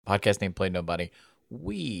podcast name Played Nobody.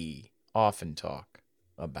 We often talk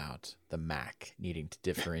about the MAC needing to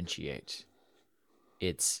differentiate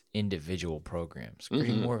its individual programs,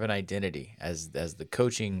 creating more of an identity as the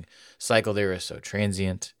coaching cycle there is so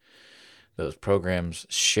transient. Those programs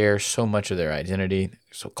share so much of their identity,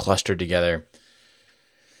 so clustered together.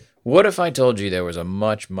 What if I told you there was a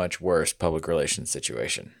much, much worse public relations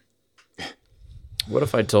situation? What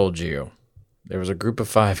if I told you there was a Group of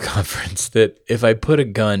 5 conference that if I put a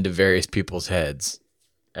gun to various people's heads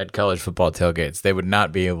at college football tailgates, they would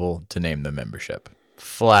not be able to name the membership?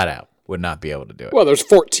 Flat out would not be able to do it. Well, there's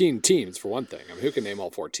 14 teams for one thing. I mean, who can name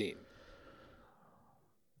all 14?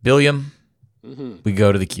 Billiam, we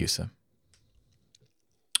go to the CUSA.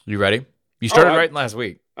 You ready? You started writing last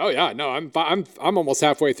week. Oh yeah, no, I'm almost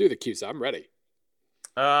halfway through the CUSA. I'm ready.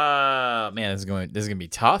 Man, this is gonna be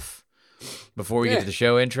tough. Before we get to the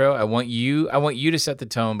show intro, I want you to set the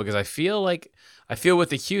tone because I feel with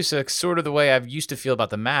the CUSA sort of the way I used to feel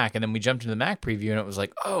about the MAC, and then we jumped into the MAC preview and it was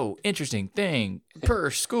like, oh, interesting thing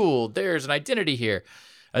per school. There's an identity here,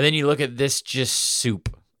 and then you look at this just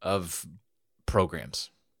soup of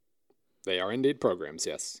programs. They are indeed programs,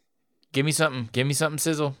 yes. Give me something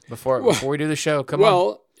sizzle before we do the show. Come on.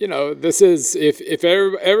 Well, you know, this is if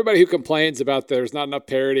everybody who complains about there's not enough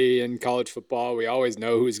parity in college football, we always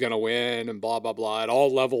know who's going to win and blah blah blah at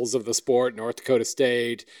all levels of the sport. North Dakota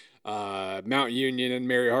State, Mount Union, and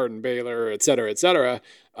Mary Hardin Baylor, et cetera, et cetera.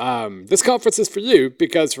 This conference is for you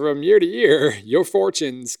because from year to year, your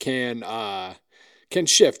fortunes can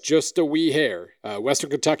shift just a wee hair. Western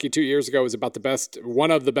Kentucky 2 years ago was about one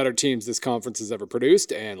of the better teams this conference has ever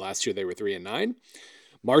produced, and last year they were 3-9.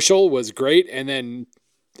 Marshall was great, and then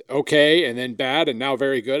okay, and then bad, and now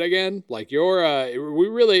very good again. Like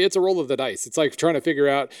it's a roll of the dice. It's like trying to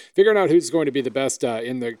figuring out who's going to be the best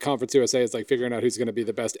in the Conference USA. It's like figuring out who's going to be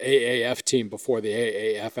the best AAF team before the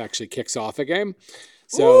AAF actually kicks off a game.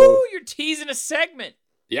 So, ooh, you're teasing a segment.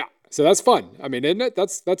 Yeah, so that's fun. I mean, isn't it?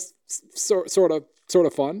 That's sort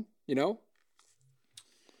of fun, you know?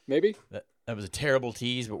 Maybe. That was a terrible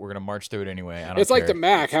tease, but we're going to march through it anyway. It's like the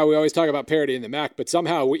MAC, how we always talk about parity in the MAC, but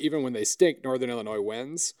somehow, even when they stink, Northern Illinois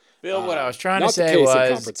wins. Bill, what I was trying to say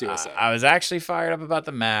was I was actually fired up about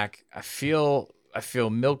the MAC. I feel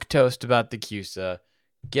milquetoast about the CUSA.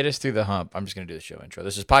 Get us through the hump. I'm just going to do the show intro.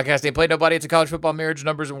 This is Podcast Ain't Played Nobody. It's a college football marriage,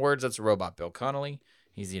 numbers, and words. That's a robot, Bill Connolly.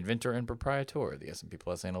 He's the inventor and proprietor of the S&P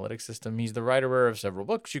Plus analytics system. He's the writer of several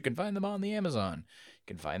books. You can find them on the Amazon. You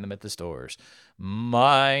can find them at the stores.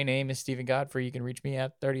 My name is Stephen Godfrey. You can reach me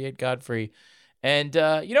at 38 Godfrey. And,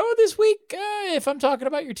 this week, if I'm talking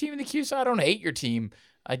about your team in the CUSA, I don't hate your team.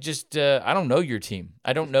 I just, I don't know your team.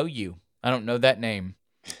 I don't know you. I don't know that name.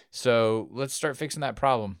 So let's start fixing that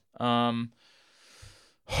problem.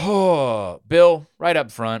 Bill, right up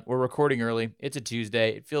front, we're recording early. It's a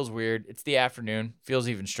Tuesday. It feels weird. It's the afternoon. Feels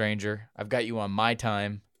even stranger. I've got you on my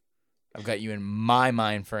time. I've got you in my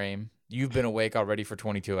mind frame. You've been awake already for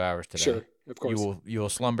 22 hours today. Sure, of course. You will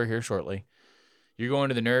slumber here shortly. You're going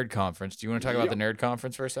to the Nerd Conference. Do you want to talk about the Nerd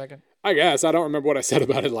Conference for a second? I guess. I don't remember what I said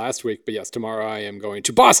about it last week, but yes, tomorrow I am going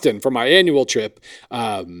to Boston for my annual trip.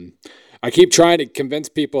 I keep trying to convince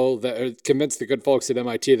the good folks at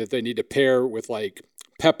MIT that they need to pair with like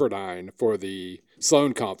Pepperdine for the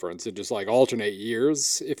Sloan Conference and just like alternate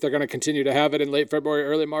years if they're going to continue to have it in late February,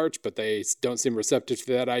 early March, but they don't seem receptive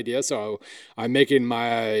to that idea. So I'm making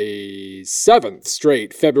my 7th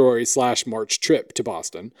straight February/March trip to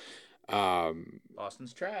Boston.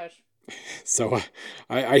 Boston's trash. So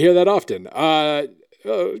I hear that often.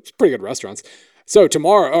 It's pretty good restaurants. So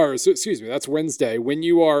that's Wednesday. When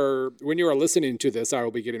you are listening to this, I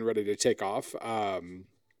will be getting ready to take off.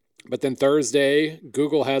 But then Thursday,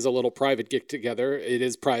 Google has a little private get together. It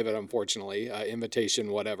is private, unfortunately,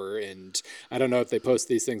 invitation, whatever. And I don't know if they post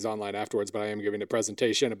these things online afterwards, but I am giving a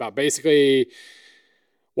presentation about basically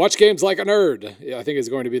watch games like a nerd, I think is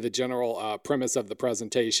going to be the general premise of the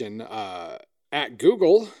presentation at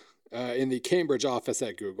Google, in the Cambridge office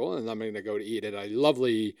at Google. And I'm going to go to eat at a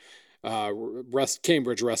lovely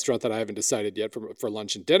Cambridge restaurant that I haven't decided yet for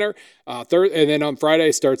lunch and dinner. And then on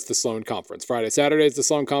Friday starts the Sloan Conference. Saturday is the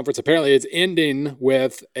Sloan Conference. Apparently it's ending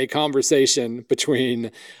with a conversation between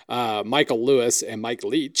Michael Lewis and Mike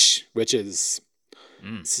Leach, which is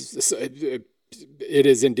it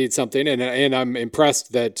is indeed something. And I'm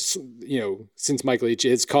impressed that, since Mike Leach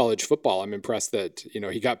is college football, I'm impressed that,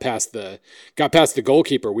 he got past the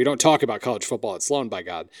goalkeeper. We don't talk about college football at Sloan, by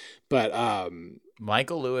God. But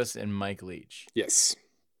Michael Lewis and Mike Leach. Yes.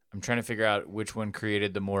 I'm trying to figure out which one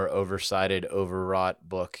created the more oversighted, overwrought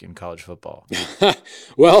book in college football.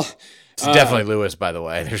 Well, It's definitely Lewis, by the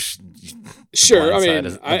way. There's sure. I mean,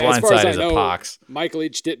 the as blind far as side I is a know, pox. Mike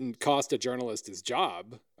Leach didn't cost a journalist his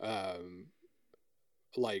job,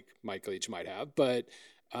 like Mike Leach might have. But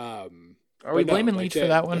are we blaming Leach for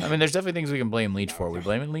that one? I mean, there's definitely things we can blame Leach for. Are we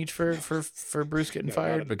blaming Leach for Bruce getting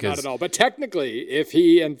fired? Not at all. But technically, if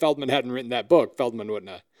he and Feldman hadn't written that book, Feldman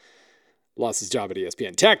wouldn't have lost his job at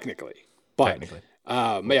ESPN. Technically.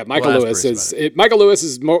 Yeah, Michael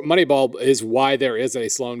Lewis's Moneyball is why there is a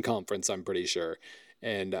Sloan conference, I'm pretty sure.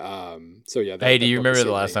 And so yeah. Hey, do you remember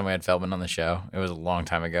the last time we had Feldman on the show? It was a long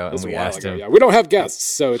time ago, and we asked him. Yeah, we don't have guests,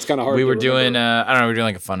 so it's kind of hard. We were doing, I don't know, we were doing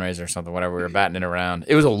like a fundraiser or something, whatever. We were batting it around.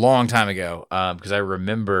 It was a long time ago, because I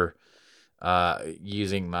remember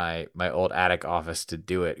using my old attic office to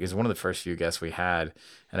do it. It was one of the first few guests we had,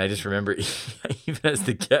 and I just remember, even as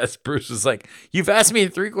the guest, Bruce was like, "You've asked me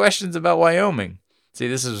 3 questions about Wyoming." See,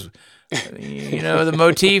 this is, the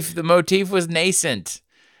motif was nascent.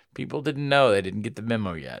 People didn't know. They didn't get the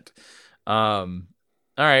memo yet. All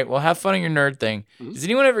right. Well, have fun on your nerd thing. Mm-hmm. Does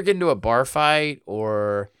anyone ever get into a bar fight,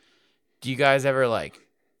 or do you guys ever, like,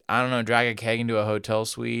 I don't know, drag a keg into a hotel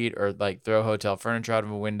suite, or like throw hotel furniture out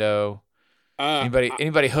of a window?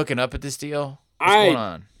 Anybody hooking up at this deal? What's going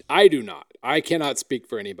on? I do not. I cannot speak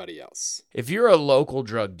for anybody else. If you're a local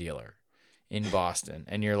drug dealer in Boston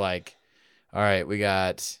and you're like, all right, we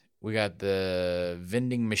got the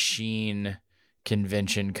vending machine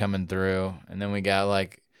convention coming through, and then we got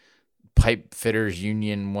like Pipe Fitters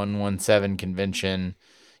Union 117 convention,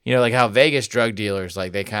 like how Vegas drug dealers,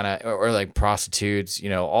 like they kind of, or like prostitutes,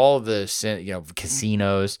 all of the,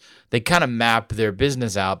 casinos, they kind of map their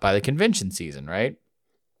business out by the convention season, right?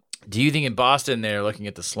 Do you think in Boston they're looking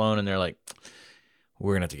at the Sloan and they're like,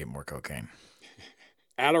 we're gonna have to get more cocaine,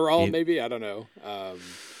 Adderall, maybe? I don't know.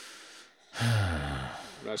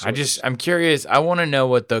 I'm curious. I want to know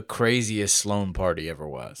what the craziest Sloan party ever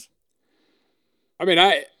was. I mean,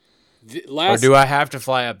 or do I have to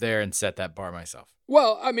fly up there and set that bar myself?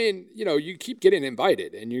 Well, I mean, you keep getting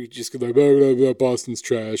invited, and you just go like, blah, blah, blah, Boston's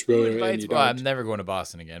trash. Blah, I'm never going to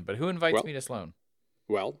Boston again. But who invites me to Sloan?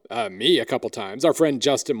 Well, me a couple times. Our friend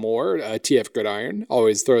Justin Moore, TF Gridiron,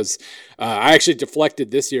 always throws. I actually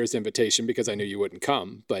deflected this year's invitation because I knew you wouldn't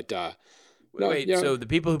come. But wait, so the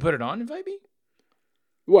people who put it on invite me?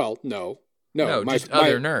 Well, no, just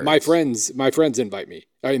other nerds. My friends invite me.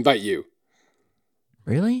 I invite you.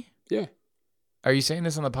 Really? Yeah. Are you saying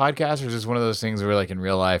this on the podcast, or is this one of those things where, like, in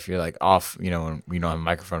real life, you're like off, when you don't have a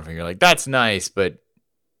microphone, you're like, that's nice, but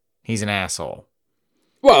he's an asshole.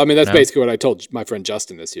 Well, I mean, that's basically what I told my friend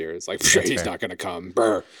Justin this year. It's like, he's not going to come.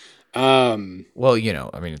 Brr. Well,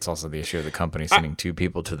 I mean, it's also the issue of the company sending 2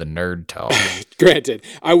 people to the nerd talk. Granted,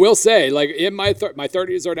 I will say, like, in my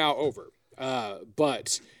 30s are now over.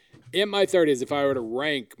 But in my 30s, if I were to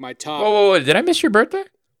rank my top... Whoa, did I miss your birthday?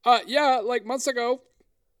 Yeah, like months ago.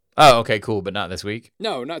 Oh, okay, cool, but not this week?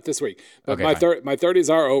 No, not this week. But okay, my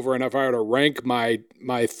 30s are over, and if I were to rank my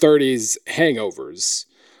 30s hangovers,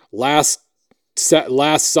 last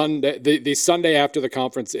Sunday, the Sunday after the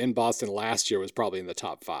conference in Boston last year was probably in the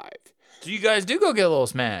top 5. So you guys do go get a little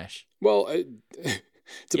smash? Well,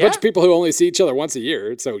 it's a bunch of people who only see each other once a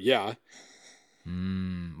year, so yeah.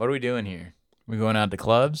 What are we doing here? We going out to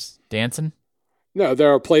clubs, dancing? No,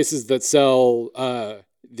 there are places that sell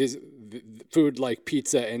this food like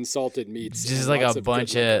pizza and salted meats. Just like a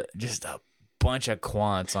bunch of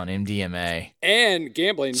quants on MDMA and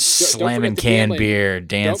gambling, slamming canned beer,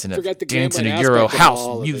 dancing to Euro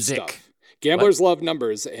house music. Gamblers love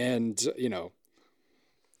numbers, and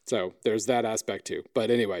so there's that aspect too.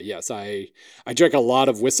 But anyway, yes, I drank a lot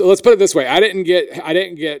of whiskey. Let's put it this way: I didn't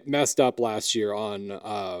get messed up last year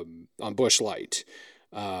on Busch Light.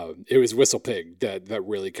 It was Whistle Pig that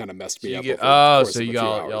really kind of messed me up. So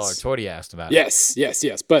y'all are torty-assed about it.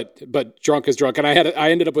 Yes. But drunk is drunk, and I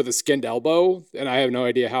ended up with a skinned elbow, and I have no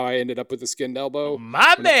idea how I ended up with a skinned elbow. When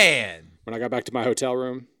I got back to my hotel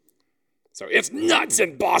room. So it's nuts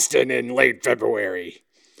in Boston in late February.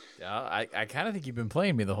 I kind of think you've been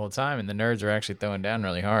playing me the whole time, and the nerds are actually throwing down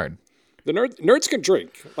really hard. The nerds can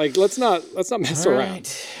drink. Like, let's not mess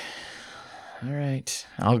around. All right.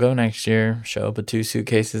 I'll go next year. Show up with 2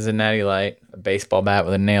 suitcases of Natty Light, a baseball bat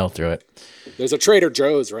with a nail through it. There's a Trader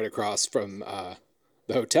Joe's right across from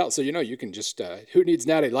the hotel, so you can just who needs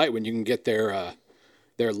Natty Light when you can get their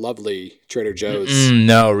lovely Trader Joe's.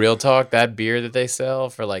 No, real talk. That beer that they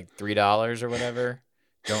sell for like $3 or whatever.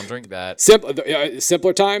 Don't drink that.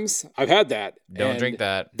 Simpler times. I've had that. Don't drink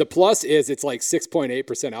that. The plus is it's like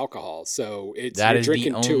 6.8% alcohol, so you're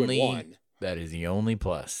drinking 2 in 1. That is the only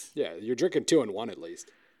plus. Yeah, you're drinking 2 in 1 at least.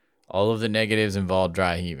 All of the negatives involve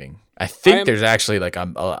dry heaving. I think there's actually like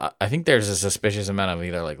I think there's a suspicious amount of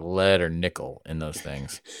either like lead or nickel in those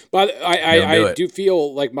things. But I do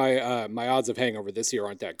feel like my odds of hangover this year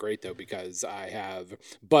aren't that great though, because I have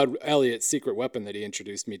Bud Elliott's secret weapon that he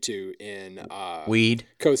introduced me to in weed,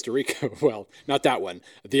 Costa Rica. Well, not that one,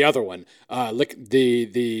 the other one,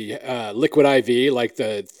 the liquid IV, like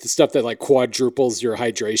the stuff that like quadruples your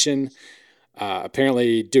hydration.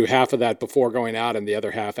 Apparently do half of that before going out and the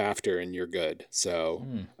other half after, and you're good. So,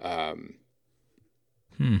 so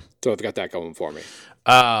I've got that going for me.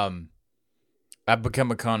 I've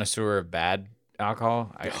become a connoisseur of bad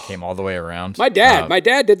alcohol. I came all the way around. My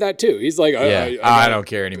dad did that too. He's like, I don't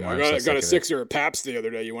care anymore. I got a sixer of Pabst the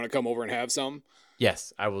other day. You want to come over and have some?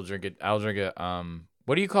 Yes, I will drink it. I'll drink it.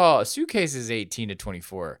 What do you call a suitcase? Is 18 to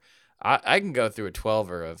 24. I can go through a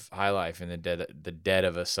 12er of High Life in the dead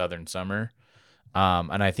of a southern summer.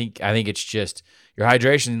 And I think it's just your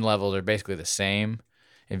hydration levels are basically the same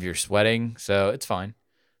if you're sweating, so it's fine.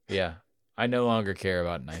 Yeah, I no longer care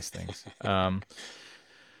about nice things.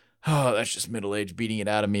 That's just middle age beating it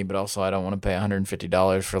out of me, but also I don't want to pay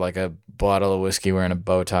 $150 for like a bottle of whiskey wearing a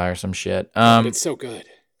bow tie or some shit. It's so good.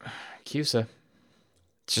 CUSA.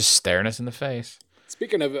 It's just staring us in the face.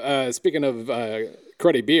 Speaking of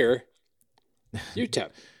cruddy beer, UTEP.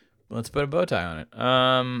 Let's put a bow tie on it.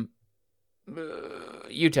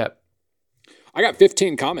 UTEP. I got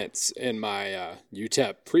 15 comments in my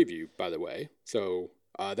UTEP preview, by the way. So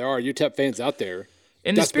there are UTEP fans out there.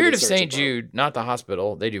 In the spirit of St. Jude, not the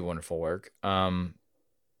hospital, they do wonderful work.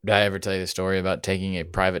 Did I ever tell you the story about taking a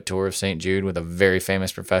private tour of St. Jude with a very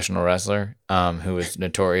famous professional wrestler who is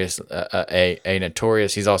notorious,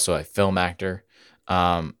 he's also a film actor,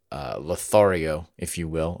 Lothario, if you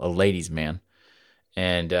will, a ladies' man.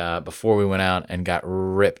 And before we went out and got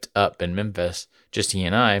ripped up in Memphis, just he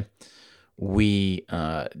and I, we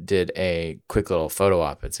did a quick little photo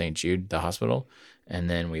op at St. Jude, the hospital. And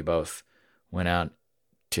then we both went out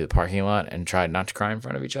to the parking lot and tried not to cry in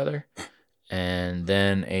front of each other. And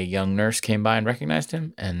then a young nurse came by and recognized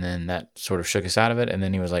him. And then that sort of shook us out of it. And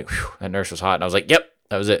then he was like, "Whew, that nurse was hot." And I was like, "Yep,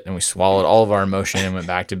 that was it." And we swallowed all of our emotion and went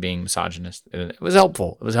back to being misogynist. And it was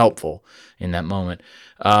helpful. It was helpful in that moment.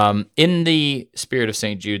 In the spirit of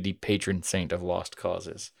St. Jude, the patron saint of lost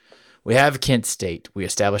causes, we have Kent State. We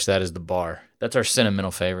established that as the bar. That's our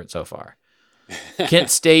sentimental favorite so far. Kent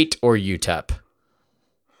State or UTEP?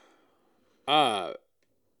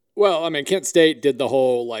 Well, I mean, Kent State did the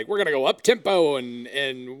whole, like, we're going to go up tempo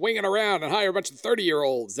and wing it around and hire a bunch of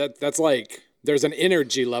 30-year-olds. That's like, there's an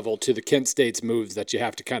energy level to the Kent State's moves that you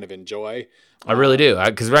have to kind of enjoy. I really do.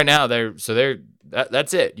 Because right now, that's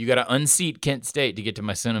it. You got to unseat Kent State to get to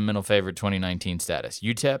my sentimental favorite 2019 status.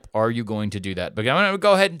 UTEP, are you going to do that? But I'm going to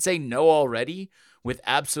go ahead and say no already, with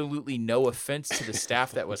absolutely no offense to the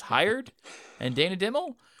staff that was hired and Dana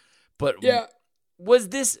Dimmel. But yeah. Was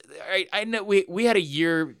this? I know we had a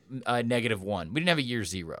year -1. We didn't have a year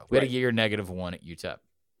 0. We had a year -1 at UTEP,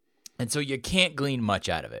 and so you can't glean much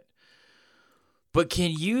out of it. But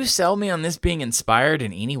can you sell me on this being inspired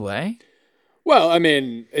in any way? Well, I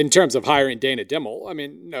mean, in terms of hiring Dana Dimmel, I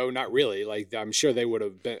mean, no, not really. Like, I'm sure they would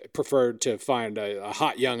have preferred to find a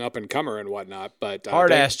hot young up and comer and whatnot. But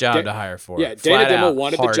hard-ass job to hire for. Yeah, Dana Dimmel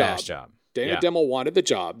wanted the job. Dana Dimmel wanted the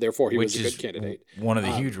job, therefore he was a good candidate. One of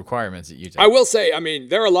the huge requirements at UTEP. I will say, I mean,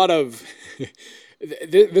 there are a lot of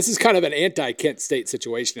this is kind of an anti-Kent State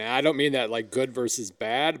situation. And I don't mean that like good versus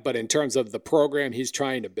bad, but in terms of the program he's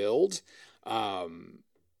trying to build,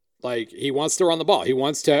 like he wants to run the ball. He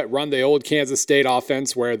wants to run the old Kansas State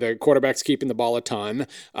offense where the quarterback's keeping the ball a ton,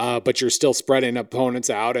 but you're still spreading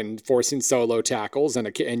opponents out and forcing solo tackles. And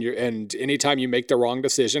anytime you make the wrong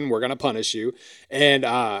decision, we're going to punish you. And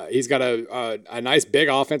he's got a nice big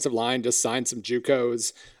offensive line. Just signed some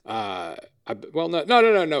JUCOs.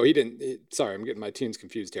 No. He didn't. Sorry, I'm getting my teams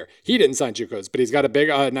confused here. He didn't sign JUCOs, but he's got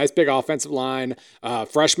a nice big offensive line.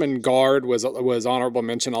 Freshman guard was honorable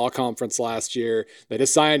mention all conference last year. They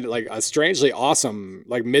just signed like a strangely awesome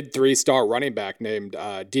like mid 3-star running back named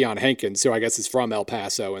Deion Hankins, who I guess is from El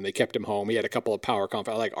Paso, and they kept him home. He had a couple of power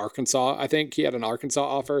conference like Arkansas. I think he had an Arkansas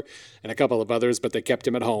offer and a couple of others, but they kept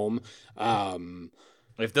him at home.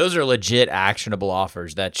 If those are legit actionable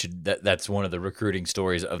offers, that's one of the recruiting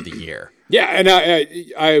stories of the year. Yeah, and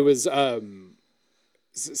I was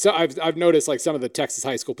so I've noticed like some of the Texas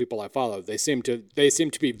high school people I follow, they seem to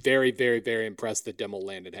be very, very, very impressed that Dimmel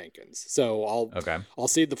landed Hankins. So I'll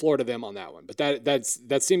cede the floor to them on that one. But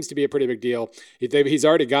that seems to be a pretty big deal. He's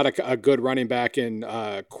already got a good running back in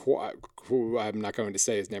I'm not going to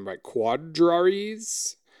say his name right,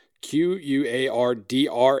 Quadrares. Quardraiz.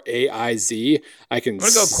 I'm going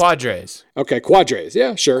to go Quadres. Okay, Quadres.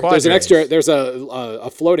 Yeah, sure. Quadres. There's a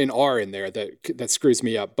floating R in there that screws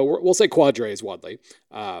me up, but we'll say Quadres, Wadley.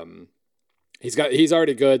 He's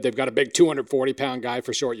already good. They've got a big 240-pound guy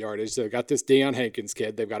for short yardage. They've got this Deion Hankins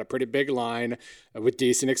kid. They've got a pretty big line with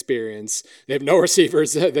decent experience. They have no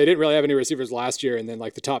receivers. They didn't really have any receivers last year, and then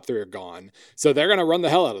like the top three are gone. So they're going to run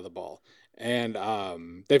the hell out of the ball. And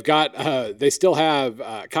they still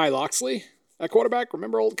have Kai Loxley at quarterback.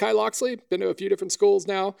 Remember old Kai Loxley? Been to a few different schools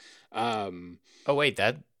now. That one.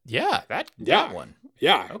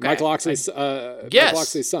 Yeah. Okay. Mike Loxley's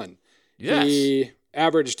son. Yes. He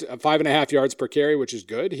averaged 5.5 yards per carry, which is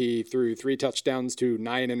good. He threw 3 touchdowns to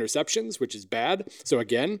 9 interceptions, which is bad. So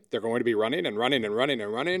again, they're going to be running. But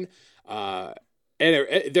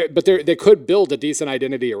they could build a decent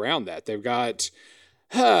identity around that. They've got,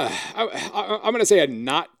 I'm going to say a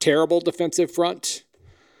not terrible defensive front,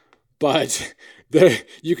 but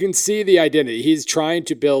you can see the identity. He's trying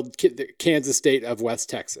to build the Kansas State of West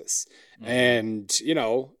Texas. Mm-hmm. And,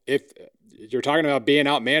 if you're talking about being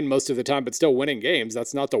outmanned most of the time, but still winning games,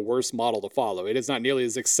 that's not the worst model to follow. It is not nearly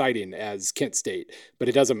as exciting as Kent State, but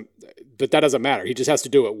that doesn't matter. He just has to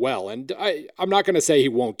do it well. And I'm not going to say he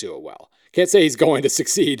won't do it well. Can't say he's going to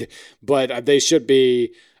succeed, but they should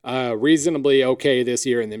be reasonably okay this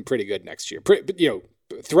year and then pretty good next year.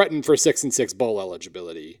 Threatened for 6-6 bowl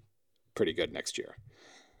eligibility. Pretty good next year.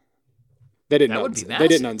 They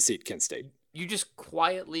didn't unseat Kent State. You just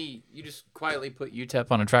quietly put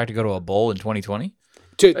UTEP on a track to go to a bowl in 2020?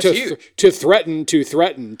 To threaten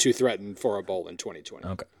for a bowl in 2020.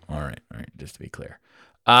 Okay. All right. Just to be clear.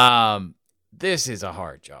 This is a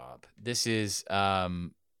hard job. This is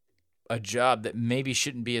a job that maybe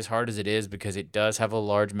shouldn't be as hard as it is because it does have a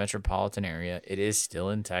large metropolitan area. It is still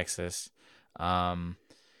in Texas. Technically.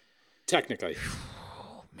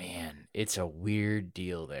 Oh, man, it's a weird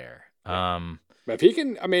deal there. But if he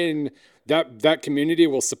can, that community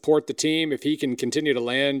will support the team. If he can continue to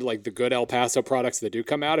land like the good El Paso products that do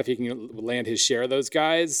come out, if he can land his share of those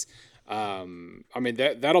guys,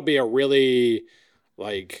 that'll be a really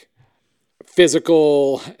like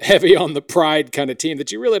physical, heavy on the pride kind of team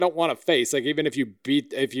that you really don't want to face. Like even if you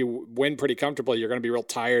win pretty comfortably, you're going to be real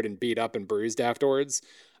tired and beat up and bruised afterwards.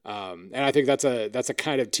 And I think that's a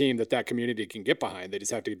kind of team that community can get behind. They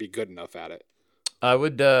just have to be good enough at it. I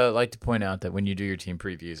would like to point out that when you do your team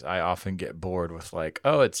previews, I often get bored with like,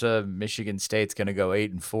 oh, it's Michigan State's going to go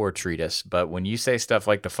 8-4 treatise. But when you say stuff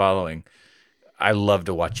like the following, I love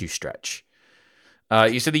to watch you stretch.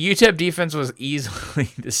 You said the UTEP defense was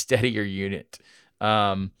easily the steadier unit.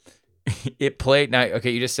 It played now.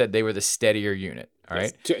 Okay, you just said they were the steadier unit. All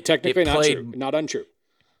right, yes, technically not untrue.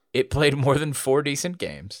 It played more than 4 decent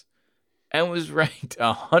games. And was ranked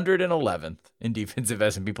 111th in defensive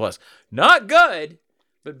S&P Plus. Not good,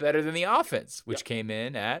 but better than the offense, which came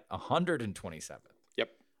in at 127th. Yep.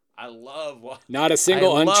 I love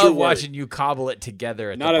watching you cobble it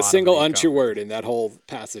together. Not a single untrue word in that whole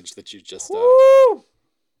passage that you just.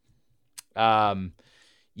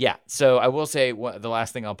 Yeah. So I will say the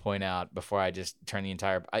last thing I'll point out before I just turn the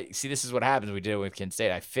entire. See, this is what happens. We did it with Kent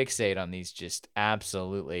State. I fixate on these just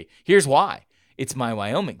absolutely. Here's why. It's my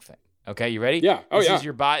Wyoming thing. Okay, you ready? Yeah. This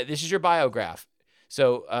is your biograph.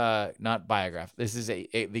 So, not biograph. This is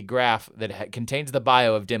the graph that contains the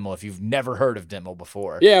bio of Dimmel. If you've never heard of Dimmel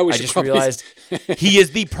before, I just realized he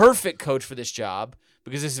is the perfect coach for this job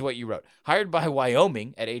because this is what you wrote. Hired by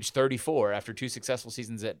Wyoming at age 34 after 2 successful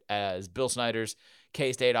seasons as Bill Snyder's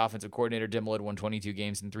K-State offensive coordinator, Dimmel had won 22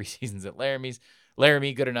 games in 3 seasons at Laramie.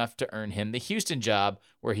 Laramie good enough to earn him the Houston job,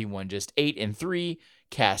 where he won just 8-3,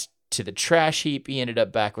 cast to the trash heap. He ended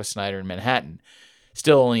up back with Snyder in Manhattan.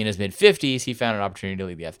 Still only in his mid-50s, he found an opportunity to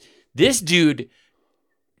lead the F. This dude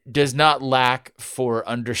does not lack for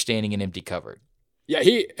understanding an empty cupboard. Yeah,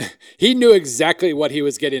 he knew exactly what he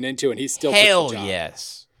was getting into, and he still took the job.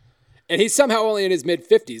 Yes. And he's somehow only in his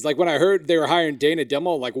mid-50s. Like when I heard they were hiring Dana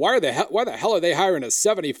Dimmel, like why the hell are they hiring a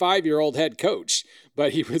 75-year-old head coach?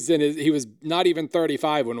 But he was not even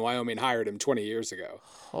 35 when Wyoming hired him 20 years ago.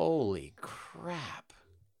 Holy crap.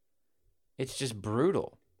 It's just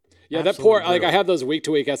brutal. Yeah, absolutely that poor brutal. Like I have those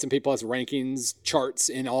week-to-week S&P Plus rankings charts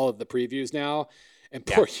in all of the previews now, and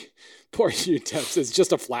poor UTEP is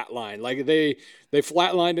just a flat line. Like they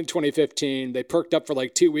flatlined in 2015, they perked up for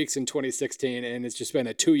like 2 weeks in 2016, and it's just been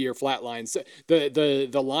a 2-year flat line. So the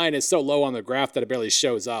line is so low on the graph that it barely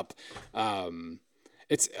shows up.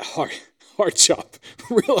 It's hard job,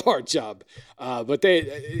 real hard job. But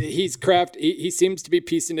he seems to be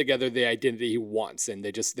piecing together the identity he wants, and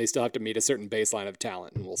they still have to meet a certain baseline of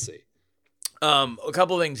talent, and we'll see. A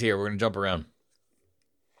couple of things here. We're going to jump around.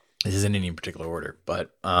 this isn't in any particular order,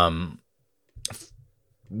 but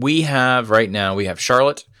we have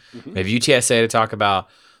Charlotte, we have UTSA to talk about,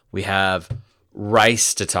 we have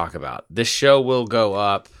Rice to talk about. This show will go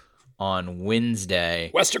up on Wednesday.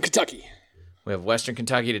 Western Kentucky. We have Western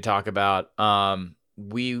Kentucky to talk about.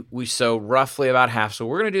 We so roughly about half. So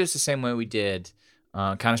we're gonna do this the same way we did.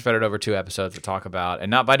 Kind of spread it over 2 episodes to talk about, and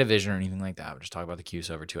not by division or anything like that. We'll just talk about the Cuse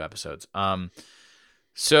over 2 episodes.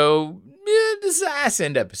 So this is an ass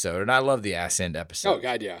end episode, and I love the ass end episode. Oh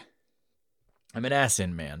God, yeah. I'm an ass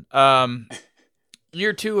end man.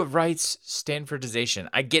 Year 2 of Rice Stanfordization.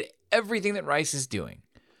 I get everything that Rice is doing,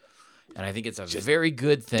 and I think it's a very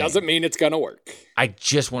good thing. Doesn't mean it's gonna work. I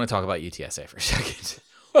just want to talk about UTSA for a second.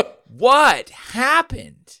 What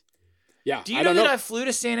happened? Yeah. Do you know that I flew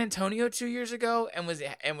to San Antonio 2 years ago and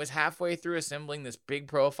was halfway through assembling this big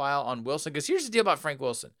profile on Wilson? Because here's the deal about Frank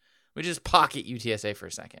Wilson. We just pocket UTSA for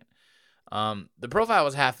a second. The profile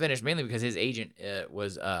was half finished mainly because his agent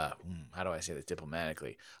was how do I say this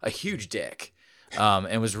diplomatically? A huge dick.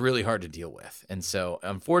 And was really hard to deal with. And so,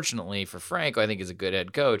 unfortunately for Frank, who I think is a good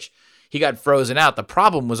head coach, he got frozen out. The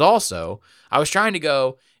problem was also I was trying to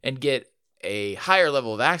go and get a higher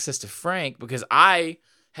level of access to Frank because I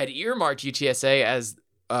had earmarked UTSA as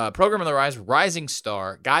program on the rise, rising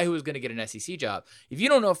star, guy who was going to get an SEC job. If you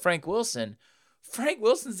don't know Frank Wilson's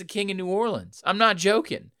the king in New Orleans. I'm not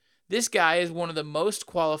joking. This guy is one of the most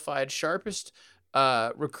qualified, sharpest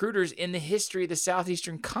recruiters in the history of the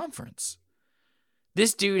Southeastern Conference.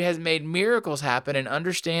 This dude has made miracles happen and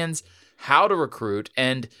understands how to recruit,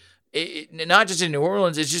 and not just in New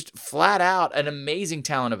Orleans, it's just flat out an amazing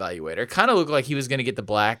talent evaluator. Kind of looked like he was going to get the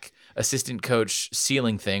black assistant coach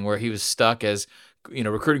ceiling thing where he was stuck as,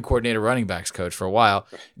 recruiting coordinator, running backs coach for a while.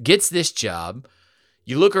 Gets this job.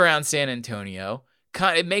 You look around San Antonio,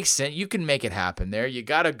 it makes sense. You can make it happen there. You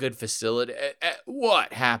got a good facility.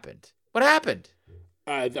 What happened? What happened?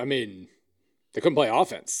 I mean, they couldn't play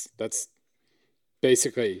offense. That's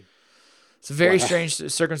basically... It's a very strange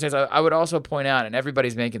circumstance. I would also point out, and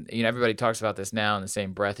everybody's making, everybody talks about this now in the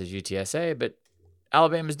same breath as UTSA, but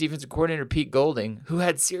Alabama's defensive coordinator, Pete Golding, who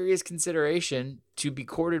had serious consideration to be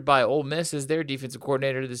courted by Ole Miss as their defensive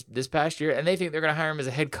coordinator this past year, and they think they're going to hire him as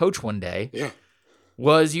a head coach one day,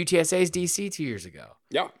 was UTSA's DC 2 years ago.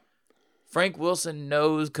 Yeah. Frank Wilson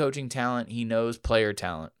knows coaching talent. He knows player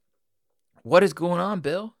talent. What is going on,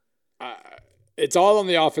 Bill? It's all on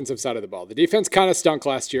the offensive side of the ball. The defense kind of stunk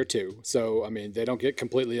last year too. So, I mean, they don't get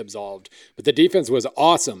completely absolved. But the defense was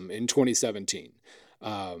awesome in 2017.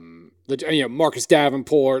 Marcus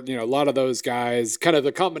Davenport, a lot of those guys, kind of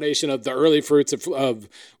the combination of the early fruits of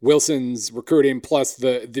Wilson's recruiting plus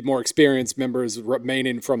the more experienced members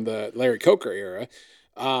remaining from the Larry Coker era.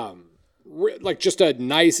 Just a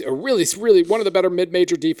really one of the better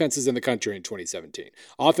mid-major defenses in the country in 2017.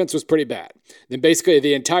 Offense was pretty bad. Then basically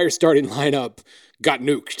the entire starting lineup got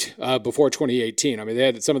nuked before 2018. I mean, they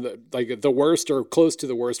had some of the worst or close to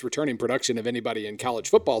the worst returning production of anybody in college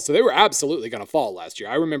football. So they were absolutely going to fall last year.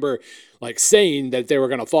 I remember saying that they were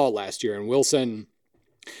going to fall last year, and Wilson...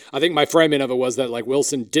 I think my framing of it was that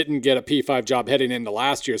Wilson didn't get a P5 job heading into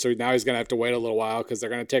last year, so now he's going to have to wait a little while because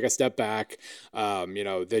they're going to take a step back. They're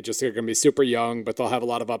going to be super young, but they'll have a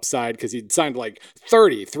lot of upside because he signed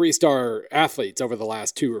 30 3-star athletes over the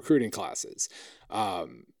last 2 recruiting classes.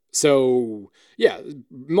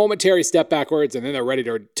 Momentary step backwards, and then they're ready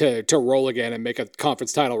to roll again and make a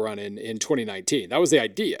conference title run in 2019. That was the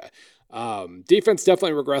idea. Defense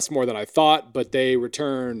definitely regressed more than I thought, but they were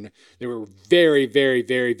very, very,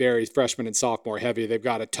 very, very freshman and sophomore heavy. They've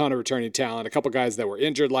got a ton of returning talent, a couple guys that were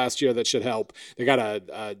injured last year that should help. They got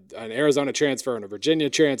an Arizona transfer and a Virginia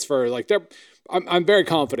transfer. I'm very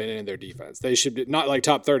confident in their defense. They should be not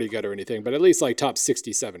top 30 good or anything, but at least top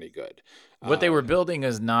 60, 70 good. What they were building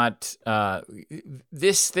is not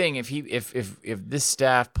this thing. If this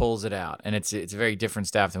staff pulls it out, and it's a very different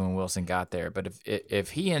staff than when Wilson got there. But if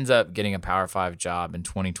he ends up getting a Power 5 job in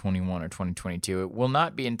 2021 or 2022, it will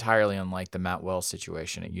not be entirely unlike the Matt Wells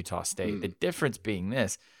situation at Utah State. The difference being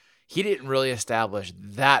this: he didn't really establish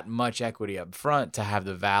that much equity up front to have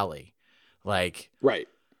the Valley, right.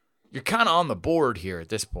 You're kind of on the board here at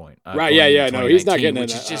this point. Right? Yeah. No, he's not getting an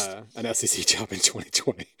SEC job in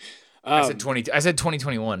 2020. I said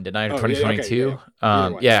 2021. Did I? 2022. I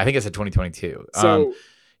think I said 2022. So,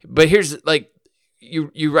 but here's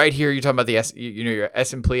you right here. You're talking about the your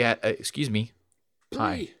S&P. Excuse me.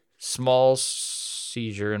 Hi. Small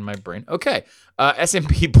seizure in my brain. Okay.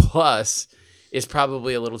 S&P Plus is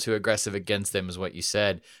probably a little too aggressive against them, is what you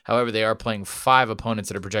said. However, they are playing 5 opponents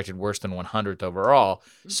that are projected worse than 100th overall.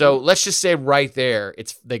 Mm-hmm. So let's just say right there,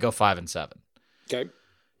 they go 5-7. Okay.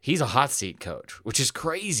 he's a hot seat coach, which is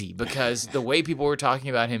crazy because the way people were talking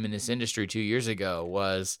about him in this industry 2 years ago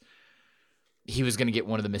was he was going to get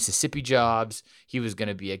one of the Mississippi jobs. He was going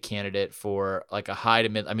to be a candidate for like a high to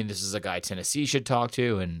mid. I mean, this is a guy Tennessee should talk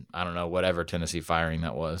to, and I don't know, whatever Tennessee firing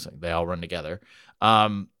that was. They all run together.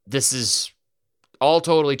 This is all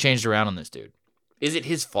totally changed around on this dude. Is it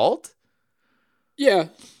his fault? Yeah.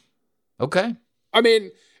 Okay. I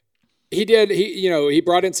mean, he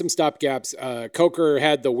brought in some stopgaps. Coker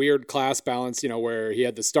had the weird class balance, where he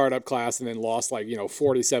had the startup class and then lost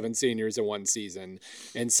 47 seniors in one season.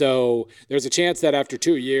 And so there's a chance that after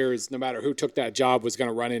 2 years, no matter who took that job was going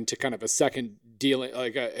to run into kind of a second dealing,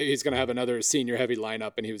 he's going to have another senior heavy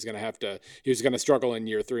lineup and he was going to struggle in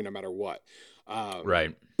year 3 no matter what.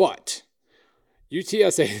 Right. But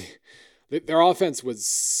UTSA, their offense was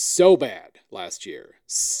so bad last year.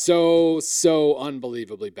 So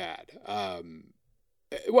unbelievably bad.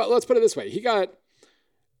 Well, let's put it this way. He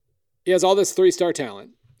has all this 3-star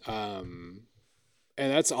talent. And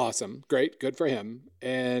that's awesome. Great. Good for him.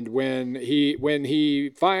 And when he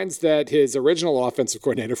finds that his original offensive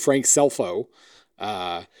coordinator, Frank Scelfo,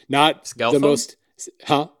 not Scelfo? The most,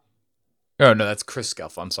 huh? Oh, no, that's Chris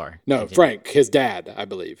Scelfo. I'm sorry. No, Frank, his dad, I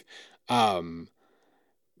believe.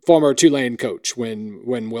 Former Tulane coach when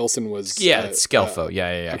Wilson was it's Scelfo.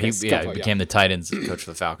 Yeah. Okay, He became the tight ends coach for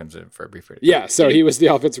the Falcons for a brief period. Yeah, so he was the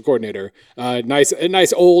offensive coordinator. A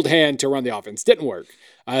nice old hand to run the offense. Didn't work.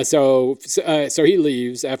 So he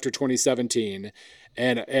leaves after 2017,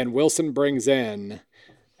 and Wilson brings in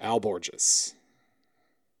Al Borges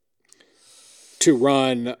to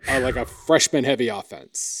run like a freshman heavy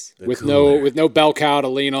offense with no bell cow to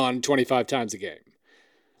lean on 25 times a game.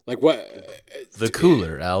 Like what? The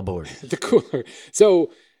cooler, Al Borges. The cooler.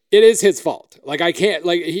 So it is his fault. Like I can't.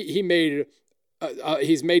 Like he's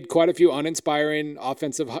made quite a few uninspiring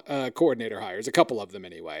offensive coordinator hires, a couple of them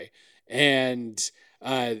anyway, and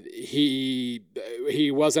he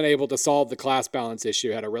wasn't able to solve the class balance issue.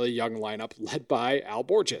 Had a really young lineup led by Al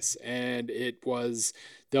Borges, and it was.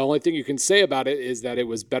 The only thing you can say about it is that it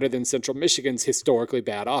was better than Central Michigan's historically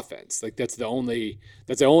bad offense. Like that's the only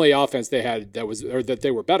offense they had that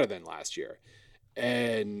they were better than last year.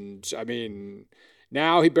 And I mean,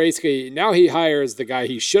 now he hires the guy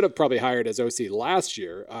he should have probably hired as OC last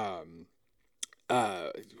year,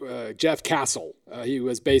 Jeff Castle. He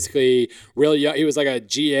was basically really young. He was like a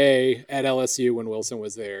GA at LSU when Wilson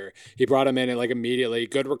was there. He brought him in and immediately.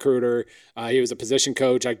 Good recruiter. He was a position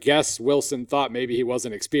coach. I guess Wilson thought maybe he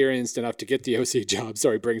wasn't experienced enough to get the OC job,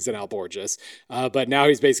 so he brings in Al Borges. But now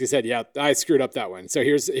he's basically said, "Yeah, I screwed up that one. So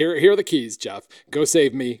here are the keys, Jeff. Go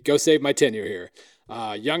save me. Go save my tenure here."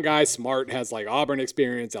 Young guy, smart, has Auburn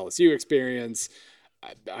experience, LSU experience.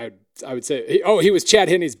 I would say he was Chad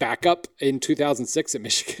Henney's backup in 2006 at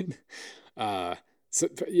Michigan. So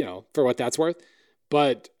for what that's worth,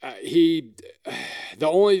 but the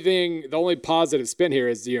only positive spin here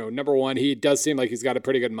is number one, he does seem like he's got a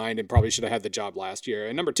pretty good mind and probably should have had the job last year.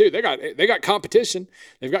 And number two, they got competition.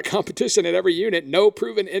 They've got competition at every unit, no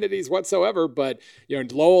proven entities whatsoever. But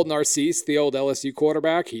Lowell Narcisse, the old LSU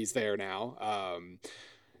quarterback, he's there now.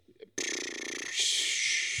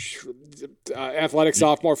 Athletic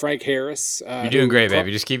sophomore Frank Harris. You're doing great,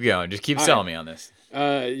 baby. Just keep going. Just keep selling me on this.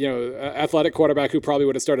 Athletic quarterback who probably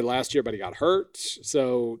would have started last year, but he got hurt.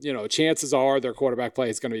 So, chances are their quarterback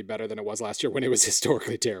play is going to be better than it was last year when it was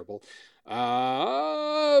historically terrible.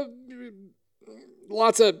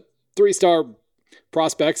 Lots of 3-star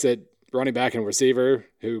prospects at running back and receiver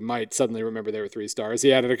who might suddenly remember they were 3 stars.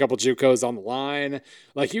 He added a couple JUCOs on the line.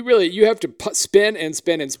 You have to spin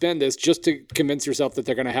this just to convince yourself that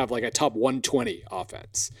they're going to have a top 120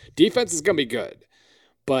 offense. Defense is going to be good,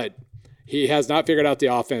 but he has not figured out the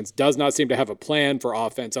offense, does not seem to have a plan for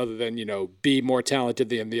offense other than, be more talented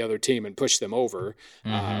than the other team and push them over.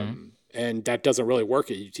 Mm-hmm. And that doesn't really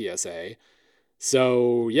work at UTSA.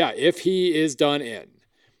 So yeah, if he is done in,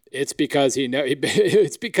 it's because he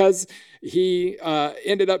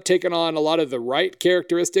ended up taking on a lot of the right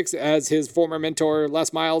characteristics as his former mentor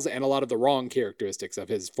Les Miles and a lot of the wrong characteristics of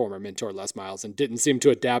his former mentor Les Miles and didn't seem to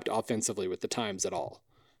adapt offensively with the times at all.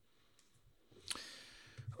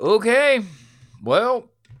 Okay. Well,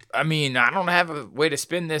 I mean, I don't have a way to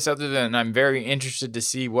spin this other than I'm very interested to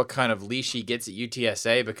see what kind of leash he gets at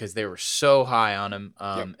UTSA because they were so high on him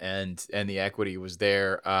and the equity was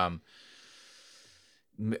there.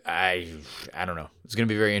 I don't know. It's going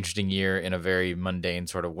to be a very interesting year in a very mundane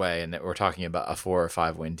sort of way, and that we're talking about a 4 or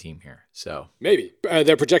 5 win team here. So maybe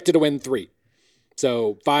they're projected to win 3,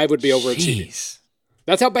 so 5 would be overachieving.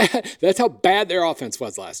 That's how bad their offense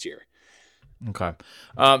was last year. Okay.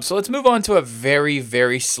 So let's move on to a very,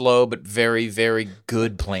 very slow but very, very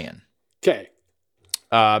good plan. Okay.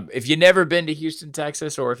 If you've never been to Houston,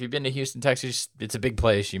 Texas, or if you've been to Houston, Texas, it's a big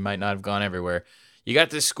place. You might not have gone everywhere. You got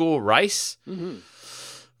this school, Rice. Mm-hmm.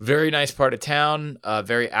 Very nice part of town.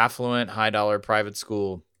 Very affluent, high-dollar private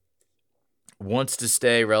school. Wants to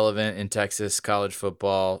stay relevant in Texas college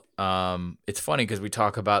football. It's funny because we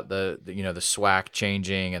talk about the SWAC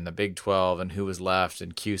changing and the Big 12 and who was left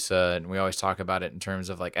and CUSA, and we always talk about it in terms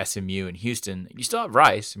of like SMU and Houston. You still have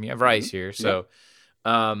Rice. I mean, you have Rice here. So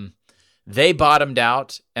they bottomed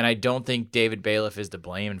out, and I don't think David Bailiff is to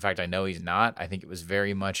blame. In fact, I know he's not. I think it was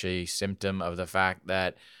very much a symptom of the fact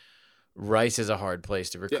that Rice is a hard place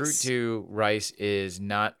to recruit to. Rice is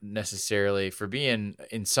not necessarily for being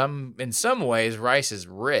in some ways. Rice is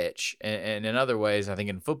rich, and in other ways, I think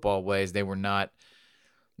in football ways, they were not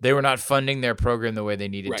funding their program the way they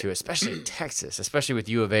needed to, especially in Texas, especially with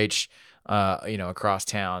U of H, across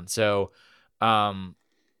town. So,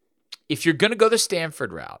 if you're gonna go the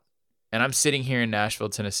Stanford route, and I'm sitting here in Nashville,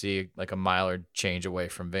 Tennessee, like a mile or change away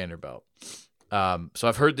from Vanderbilt, so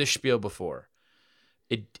I've heard this spiel before.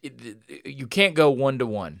 You can't go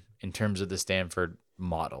 1-to-1 in terms of the Stanford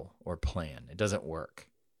model or plan. It doesn't work.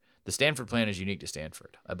 The Stanford plan is unique to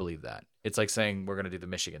Stanford. I believe that. It's like saying we're going to do the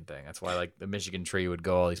Michigan thing. That's why like the Michigan tree would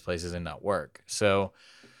go all these places and not work. So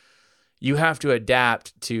you have to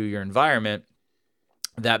adapt to your environment.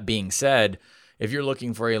 That being said, if you're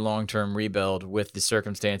looking for a long-term rebuild with the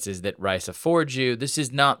circumstances that Rice affords you, this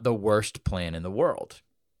is not the worst plan in the world.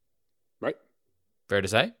 Right. Fair to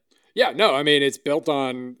say? Yeah, no, I mean, it's built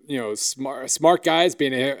on, smart guys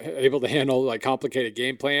being able to handle like complicated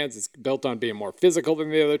game plans. It's built on being more physical than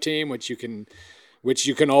the other team, which you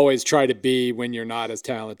can always try to be when you're not as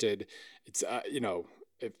talented. It's,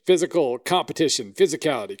 physical competition,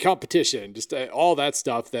 physicality, competition, just all that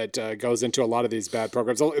stuff that goes into a lot of these bad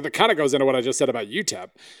programs. It kind of goes into what I just said about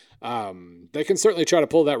UTEP. They can certainly try to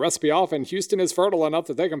pull that recipe off, and Houston is fertile enough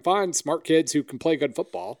that they can find smart kids who can play good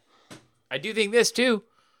football. I do think this too.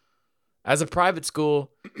 As a private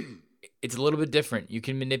school, it's a little bit different. You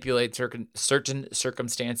can manipulate certain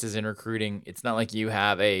circumstances in recruiting. It's not like you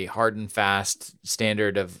have a hard and fast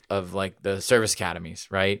standard of like the service academies,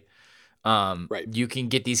 right? Right. You can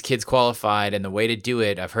get these kids qualified, and the way to do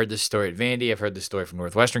it, I've heard this story at Vandy, I've heard this story from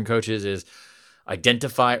Northwestern coaches, is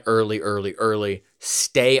identify early,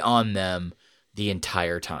 stay on them the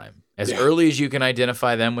entire time. As early as you can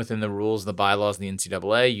identify them within the rules, the bylaws, and the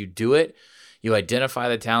NCAA, you do it. You identify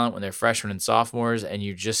the talent when they're freshmen and sophomores, and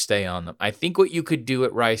you just stay on them. I think what you could do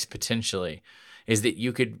at Rice potentially is that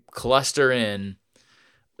you could cluster in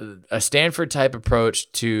a Stanford-type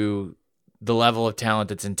approach to the level of talent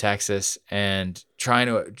that's in Texas and trying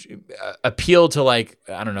to appeal to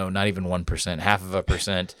not even 1%,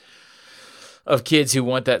 0.5% of kids who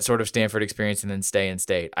want that sort of Stanford experience and then stay in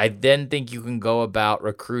state. I then think you can go about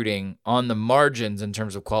recruiting on the margins in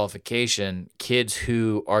terms of qualification, kids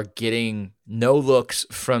who are getting no looks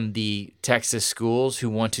from the Texas schools who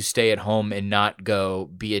want to stay at home and not go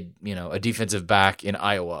be a defensive back in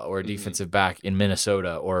Iowa or a defensive back in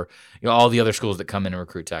Minnesota or all the other schools that come in and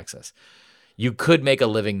recruit Texas. You could make a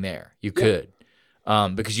living there. You could,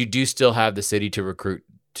 because you do still have the city to recruit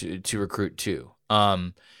to.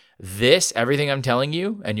 Everything I'm telling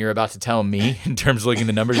you, and you're about to tell me in terms of looking at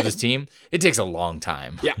the numbers of this team, it takes a long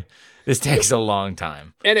time. Yeah. This takes a long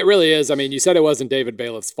time. And it really is. I mean, you said it wasn't David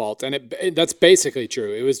Bailiff's fault, and that's basically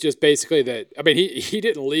true. It was just basically that, I mean, he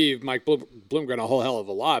didn't leave Mike Bloomgren a whole hell of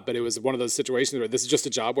a lot, but it was one of those situations where this is just a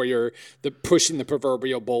job where you're pushing the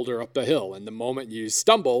proverbial boulder up the hill, and the moment you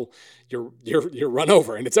stumble, you're run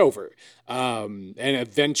over, and it's over. And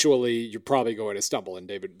eventually, you're probably going to stumble,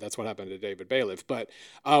 and that's what happened to David Bailiff. But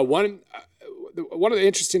one of the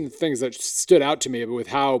interesting things that stood out to me with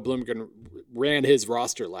how Bloomgren ran his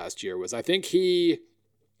roster last year was I think he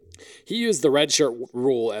used the redshirt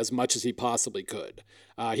rule as much as he possibly could.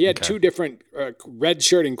 He had two different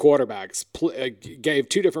redshirting quarterbacks, gave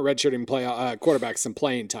two different redshirting quarterbacks some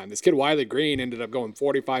playing time. This kid, Wiley Green, ended up going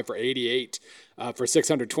 45 for 88 for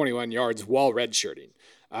 621 yards while redshirting.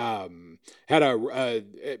 And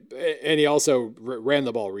he also ran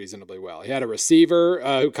the ball reasonably well. He had a receiver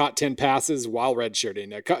who caught 10 passes while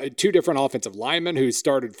redshirting. Two different offensive linemen who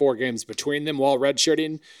started 4 games between them while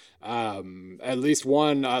redshirting. At least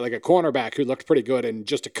one, like a cornerback who looked pretty good in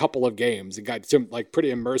just a couple of games and got some like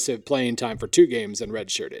pretty immersive playing time for 2 games and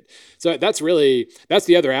redshirted. So that's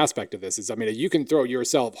the other aspect of this is, I mean, you can throw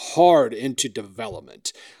yourself hard into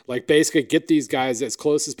development, like basically get these guys as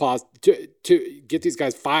close as possible to get these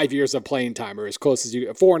guys 5 years of playing time, or as close as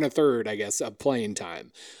 4 1/3, I guess, of playing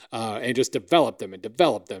time, and just develop them and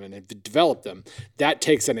develop them and develop them. That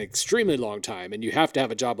takes an extremely long time, and you have to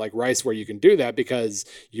have a job like Rice where you can do that, because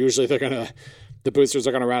usually the boosters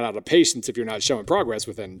are going to run out of patience if you're not showing progress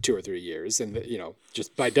within 2 or 3 years. And,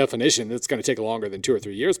 just by definition, it's going to take longer than 2 or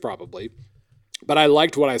 3 years probably. But I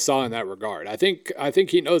liked what I saw in that regard. I think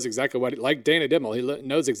he knows exactly like Dana Dimmel, he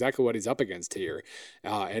knows exactly what he's up against here.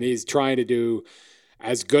 And he's trying to do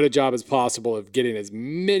as good a job as possible of getting as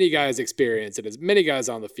many guys experience and as many guys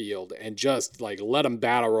on the field, and just like let them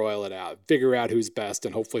battle royal it out, figure out who's best,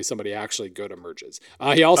 and hopefully somebody actually good emerges.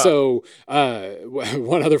 He also,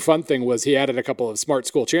 one other fun thing was he added a couple of smart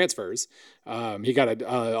school transfers. He got an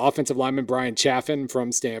offensive lineman, Brian Chaffin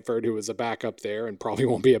from Stanford, who was a backup there and probably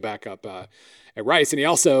won't be a backup at Rice. And he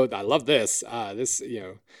also, I love this, this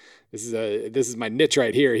is my niche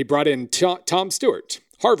right here. He brought in Tom Stewart,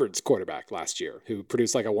 Harvard's quarterback last year, who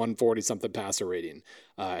produced like a 140 something passer rating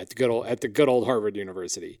at the good old Harvard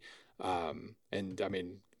University. And I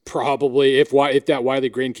mean, probably if that Wiley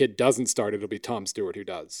Green kid doesn't start, it'll be Tom Stewart who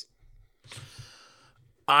does.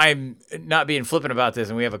 I'm not being flippant about this,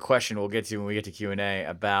 and we have a question we'll get to when we get to Q&A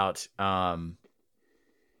about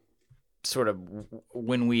sort of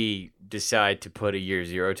when we decide to put a year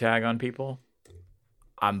 0 tag on people.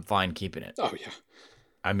 I'm fine keeping it. Oh, yeah.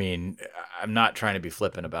 I mean, I'm not trying to be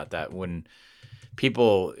flippant about that. When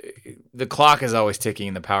people, the clock is always ticking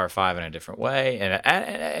in the Power 5 in a different way.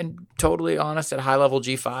 And totally honest, at high-level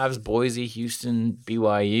G5s, Boise, Houston,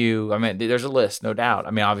 BYU. I mean, there's a list, no doubt.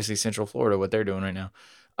 I mean, obviously Central Florida, what they're doing right now.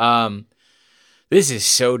 This is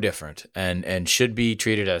so different and should be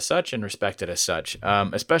treated as such and respected as such,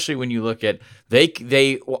 especially when you look at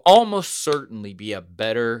they will almost certainly be a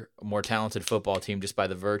better, more talented football team just by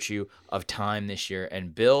the virtue of time this year.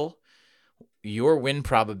 And Bill, your win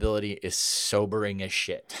probability is sobering as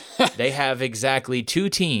shit. They have exactly 2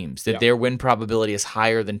 teams that their win probability is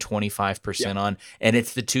higher than 25% on, and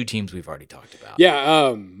it's the 2 teams we've already talked about.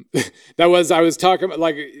 Yeah, I was talking about,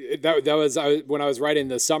 like, that was when I was writing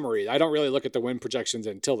the summary. I don't really look at the win projections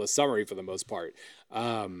until the summary for the most part.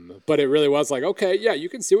 But it really was like, okay, yeah, you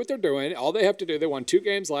can see what they're doing. All they have to do, they won 2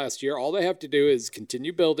 games last year. All they have to do is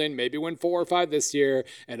continue building, maybe win 4 or 5 this year.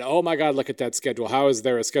 And oh my God, look at that schedule. How is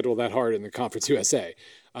there a schedule that hard in the Conference USA?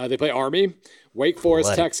 They play Army, Wake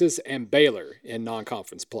Forest, Texas, and Baylor in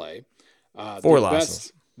non-conference play. 4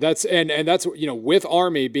 losses. That's with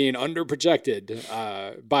Army being under projected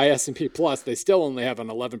by S&P Plus, they still only have an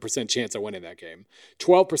 11% chance of winning that game.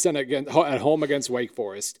 12% at home against Wake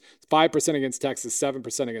Forest, 5% against Texas,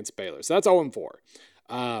 7% against Baylor. So that's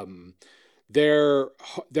 0-4.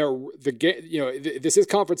 This is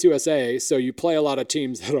Conference USA, so you play a lot of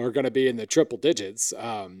teams that are going to be in the triple digits.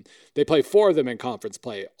 They play 4 of them in conference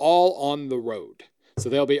play, all on the road. So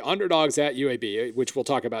they'll be underdogs at UAB, which we'll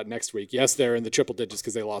talk about next week. Yes, they're in the triple digits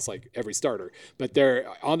because they lost like every starter, but they're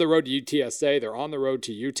on the road to UTSA. They're on the road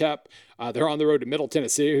to UTEP. They're on the road to Middle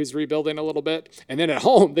Tennessee, who's rebuilding a little bit. And then at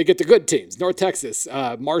home, they get the good teams, North Texas,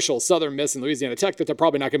 Marshall, Southern Miss, and Louisiana Tech, that they're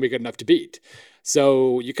probably not going to be good enough to beat.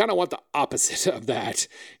 So you kind of want the opposite of that.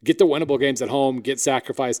 Get the winnable games at home, get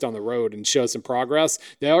sacrificed on the road, and show some progress.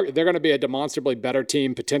 They're going to be a demonstrably better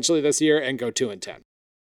team potentially this year and go 2-10.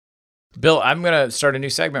 Bill, I'm going to start a new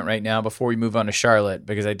segment right now before we move on to Charlotte,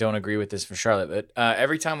 because I don't agree with this for Charlotte. But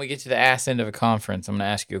every time we get to the ass end of a conference, I'm going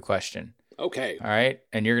to ask you a question. Okay. All right?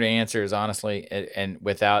 And you're going to answer as honestly and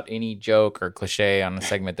without any joke or cliche on a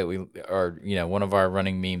segment that one of our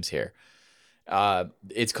running memes here.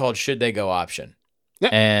 It's called Should They Go Option. Yeah.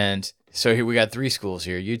 And so here we got 3 schools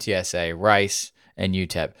here, UTSA, Rice, and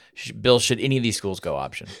UTEP. Bill, should any of these schools go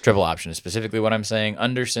option? Triple option is specifically what I'm saying.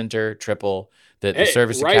 Under center, triple, the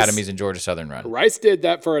service academies in Georgia Southern run. Rice did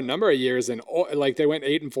that for a number of years, and like they went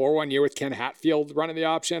 8-4 one year with Ken Hatfield running the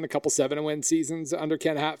option, a couple 7-win seasons under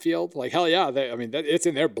Ken Hatfield. Like, hell yeah, it's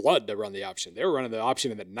in their blood to run the option. They were running the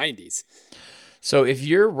option in the 90s. So if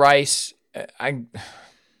you're Rice, I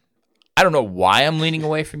don't know why I'm leaning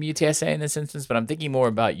away from UTSA in this instance, but I'm thinking more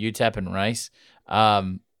about UTEP and Rice.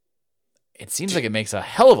 It seems like it makes a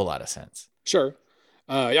hell of a lot of sense. Sure.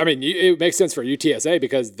 It makes sense for UTSA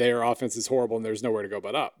because their offense is horrible and there's nowhere to go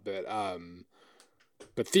but up. But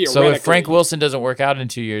theoretically, so if Frank Wilson doesn't work out in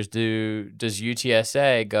 2 years, does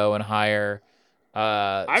UTSA go and hire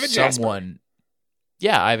someone?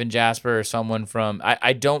 yeah, Ivan Jasper or someone from.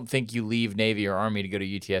 I don't think you leave Navy or Army to go to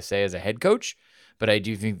UTSA as a head coach, but I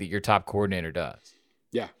do think that your top coordinator does.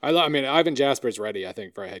 Yeah, I mean, Ivan Jasper's ready, I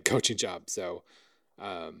think, for a head coaching job. So,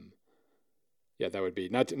 yeah, that would be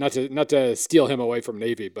not to steal him away from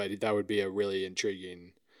Navy, but that would be a really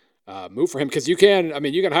intriguing move for him, because you can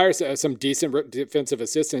hire some decent defensive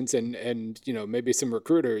assistants and maybe some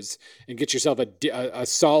recruiters and get yourself a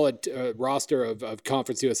solid roster of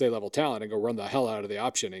Conference USA level talent and go run the hell out of the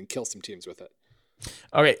option and kill some teams with it.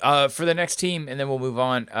 Okay, for the next team, and then we'll move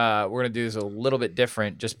on. We're gonna do this a little bit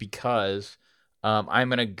different, just because I'm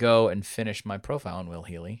gonna go and finish my profile on Will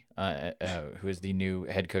Healy, who is the new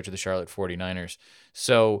head coach of the Charlotte 49ers.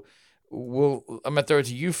 So I'm gonna throw it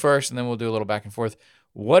to you first, and then we'll do a little back and forth.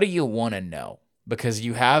 What do you want to know? Because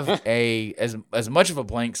you have as much of a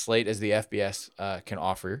blank slate as the FBS can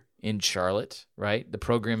offer in Charlotte, right? The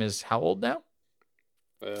program is how old now?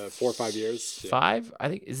 4 or 5 years. 5? I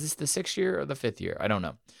think. Is this the 6th year or the 5th year? I don't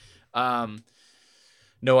know.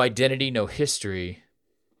 No identity, no history.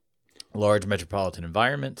 Large metropolitan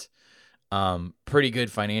environment. Pretty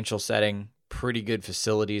good financial setting. Pretty good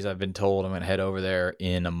facilities. I've been told I'm going to head over there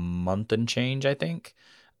in a month and change, I think.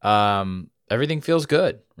 Everything feels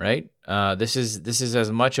good, right? This is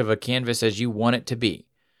as much of a canvas as you want it to be.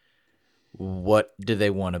 What do they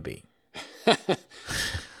want to be?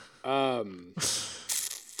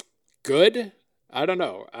 Good. I don't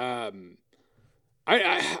know.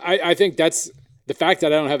 I think that's the fact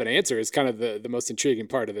that I don't have an answer is kind of the most intriguing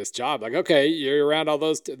part of this job. Like, okay, you're around all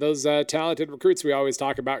those talented recruits we always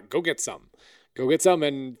talk about. Go get some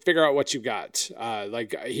and figure out what you got.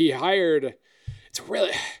 Like he hired.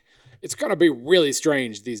 It's going to be really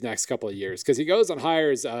strange these next couple of years, because he goes and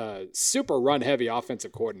hires a super run-heavy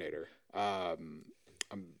offensive coordinator.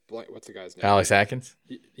 What's the guy's name? Alex Atkins?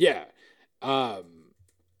 Yeah.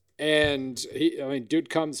 And dude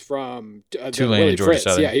comes from Tulane and Georgia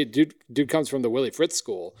Southern. Yeah, dude comes from the Willie Fritz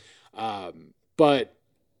school. But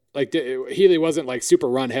like Healy wasn't like super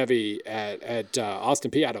run-heavy at Austin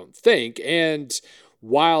Peay, I don't think. And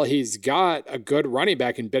while he's got a good running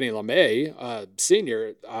back in Benny LeMay,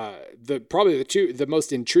 senior, the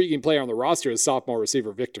most intriguing player on the roster is sophomore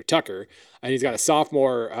receiver Victor Tucker, and he's got a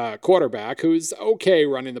sophomore quarterback who's okay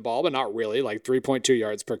running the ball, but not really, like 3.2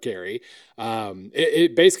 yards per carry.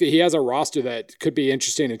 Basically he has a roster that could be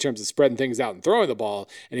interesting in terms of spreading things out and throwing the ball,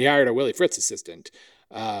 and he hired a Willie Fritz assistant.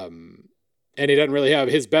 And he doesn't really have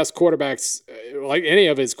his best quarterbacks, like any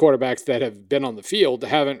of his quarterbacks that have been on the field,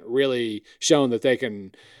 haven't really shown that they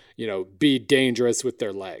can, be dangerous with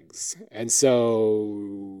their legs. And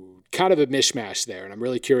so kind of a mishmash there. And I'm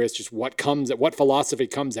really curious just what philosophy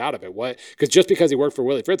comes out of it. Because just because he worked for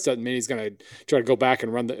Willie Fritz doesn't mean he's going to try to go back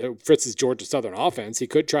and run Fritz's Georgia Southern offense. He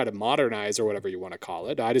could try to modernize or whatever you want to call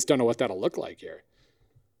it. I just don't know what that'll look like here.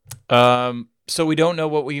 So we don't know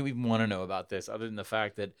what we even want to know about this, other than the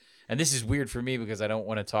fact that, and this is weird for me because I don't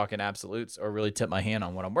want to talk in absolutes or really tip my hand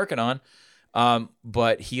on what I'm working on.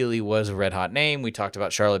 But Healy was a red hot name. We talked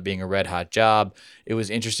about Charlotte being a red hot job. It was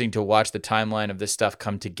interesting to watch the timeline of this stuff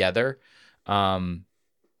come together.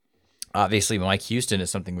 Obviously, Mike Houston is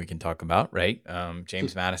something we can talk about, right?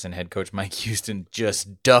 James Madison, head coach Mike Houston,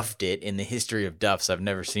 just duffed it. In the history of duffs, I've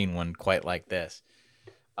never seen one quite like this.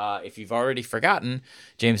 If you've already forgotten,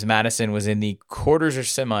 James Madison was in the quarters or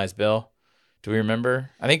semis, Bill. Do we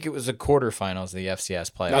remember? I think it was the quarterfinals of the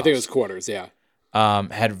FCS playoffs. I think it was quarters, yeah.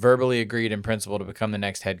 Had verbally agreed in principle to become the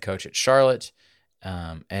next head coach at Charlotte,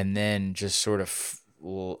 and then just sort of,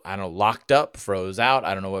 locked up, froze out.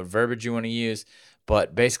 I don't know what verbiage you want to use,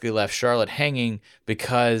 but basically left Charlotte hanging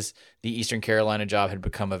because the Eastern Carolina job had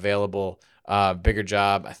become available. Bigger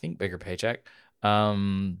job, I think bigger paycheck.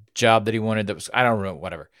 Job that he wanted that was, I don't know,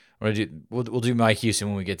 whatever. We'll do Mike Houston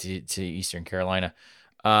when we get to Eastern Carolina.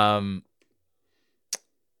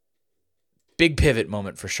 Big pivot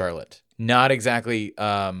moment for Charlotte. Not exactly.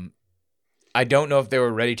 I don't know if they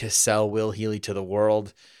were ready to sell Will Healy to the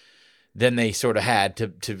world. Then they sort of had to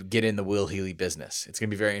get in the Will Healy business. It's going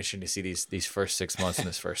to be very interesting to see these first 6 months in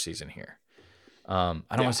this first season here. I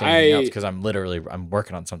don't want to say anything else because I'm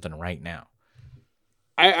working on something right now.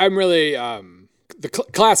 I'm really the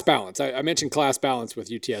class balance. I mentioned class balance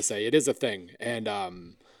with UTSA. It is a thing, and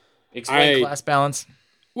explain class balance.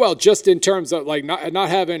 Well, just in terms of like not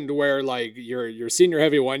having to where like you're senior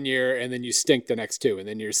heavy one year and then you stink the next two, and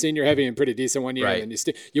then you're senior heavy and pretty decent one year, right. And then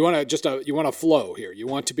you want to flow here. You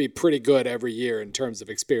want to be pretty good every year in terms of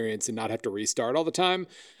experience and not have to restart all the time.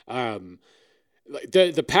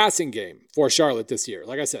 The passing game for Charlotte this year,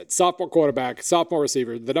 like I said, sophomore quarterback, sophomore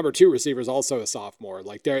receiver. The number 2 receiver is also a sophomore.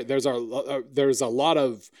 Like there's a lot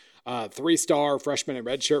of 3-star freshman and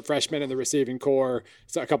redshirt freshman in the receiving core.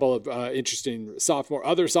 So a couple of interesting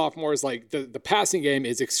other sophomores. Like the passing game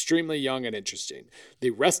is extremely young and interesting.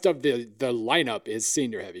 The rest of the lineup is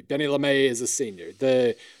senior heavy. Benny LeMay is a senior.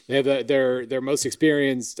 They have their most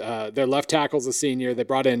experienced. Their left tackle's a senior. They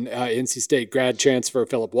brought in NC State grad transfer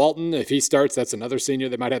Philip Walton. If he starts, that's another senior.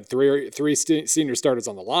 They might have three senior starters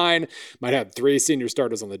on the line. Might have 3 senior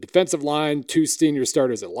starters on the defensive line. 2 senior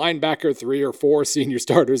starters at linebacker. 3 or 4 senior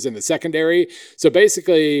starters in the secondary. So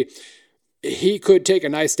basically, he could take a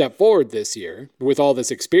nice step forward this year with all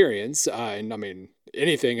this experience. And I mean,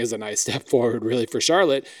 anything is a nice step forward really for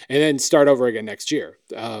Charlotte, and then start over again next year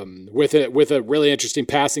with a really interesting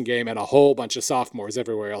passing game and a whole bunch of sophomores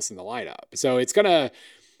everywhere else in the lineup. So it's gonna,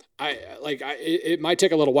 it might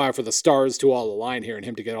take a little while for the stars to all align here and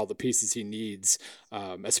him to get all the pieces he needs,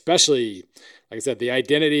 especially, like I said, the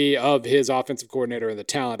identity of his offensive coordinator and the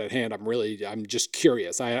talent at hand. I'm just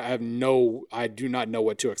curious. I do not know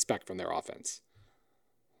what to expect from their offense.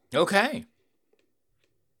 Okay.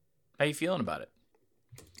 How you feeling about it?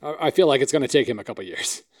 I feel like it's going to take him a couple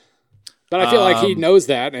years, but I feel like he knows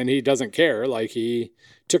that and he doesn't care. Like, he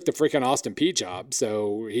took the freaking Austin Peay job,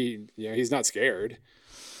 so he's not scared.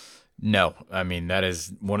 No, I mean, that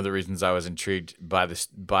is one of the reasons I was intrigued by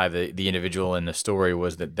the individual in the story,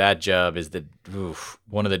 was that job is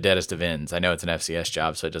one of the deadest of ends. I know it's an FCS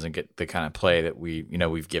job, so it doesn't get the kind of play that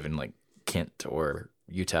we've given like Kent or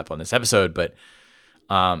UTEP on this episode, but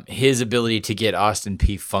his ability to get Austin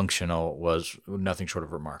Peay functional was nothing short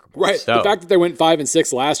of remarkable. Right. So, the fact that they went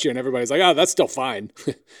 5-6 last year and everybody's like, oh, that's still fine.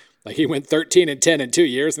 Like, he went 13-10 in 2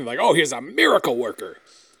 years and they're like, oh, he's a miracle worker.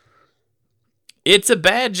 It's a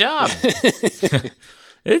bad job.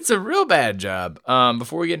 It's a real bad job.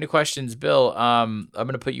 Before we get into questions, Bill, I'm going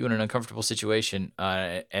to put you in an uncomfortable situation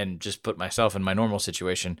and just put myself in my normal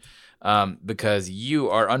situation because you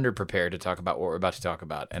are underprepared to talk about what we're about to talk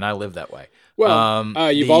about, and I live that way.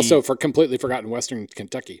 Well, you've also completely forgotten Western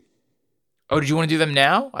Kentucky. Oh, did you want to do them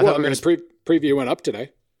now? I thought we were going to preview went up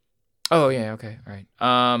today. Oh, yeah, okay, all right.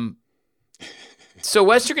 So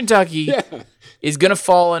Western Kentucky is going to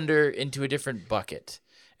fall into a different bucket,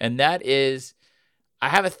 and that is, I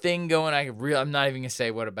have a thing going. I'm not even going to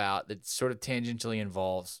say what about, that sort of tangentially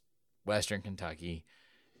involves Western Kentucky.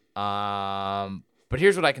 But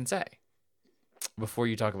here's what I can say before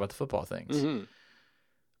you talk about the football things. Mm-hmm.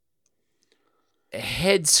 A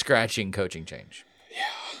head-scratching coaching change.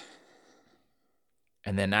 Yeah.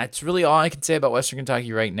 And then that's really all I can say about Western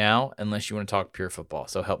Kentucky right now, unless you want to talk pure football.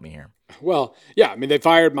 So help me here. Well, yeah, I mean, they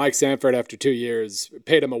fired Mike Sanford after 2 years,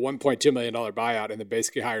 paid him a $1.2 million buyout, and then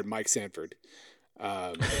basically hired Mike Sanford.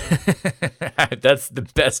 That's the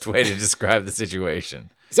best way to describe the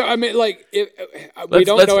situation. So, I mean, like, we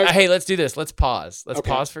don't know. Hey, let's do this. Let's pause. Let's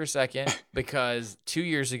pause for a second, because 2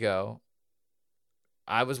 years ago,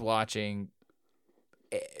 I was watching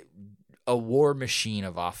a war machine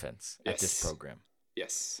of offense at this program.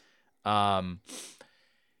 Yes. I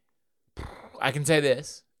can say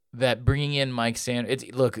this, that bringing in Mike Sanford,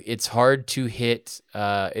 it's hard to hit,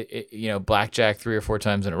 blackjack 3 or 4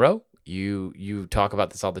 times in a row. You talk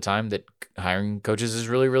about this all the time, that hiring coaches is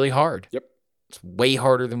really, really hard. Yep. It's way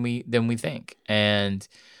harder than we think. And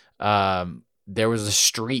there was a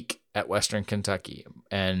streak at Western Kentucky,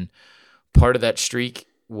 and part of that streak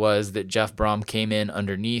was that Jeff Brom came in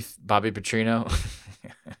underneath Bobby Petrino.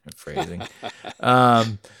 Phrasing.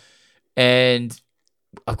 And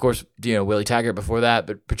of course, Willie Taggart before that,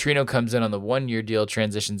 but Petrino comes in on the 1-year deal,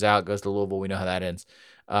 transitions out, goes to Louisville. We know how that ends.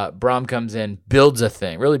 Brom comes in, builds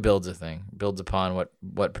upon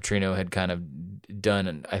what Petrino had kind of done,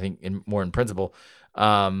 and I think more in principle.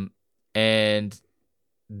 And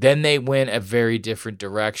then they went a very different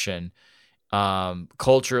direction,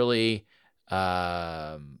 culturally,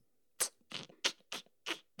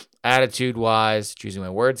 attitude-wise, choosing my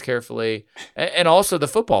words carefully, and also the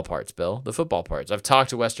football parts, Bill. The football parts. I've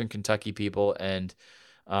talked to Western Kentucky people, and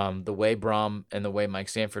the way Brom and the way Mike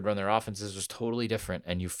Sanford run their offenses was totally different,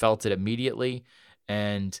 and you felt it immediately.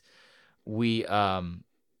 And we, I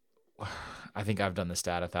think I've done the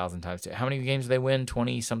stat 1,000 times too. How many games did they win?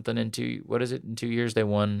 20-something in 2. What is it in 2 years? They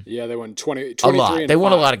won. Yeah, they won 23. A lot. They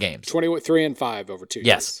won a lot of games. 23-5 over 2 years.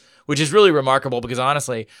 Yes. Which is really remarkable, because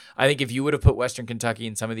honestly, I think if you would have put Western Kentucky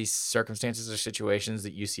in some of these circumstances or situations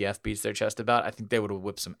that UCF beats their chest about, I think they would have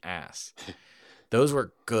whipped some ass. Those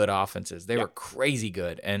were good offenses. They were crazy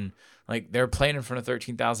good. And like, they're playing in front of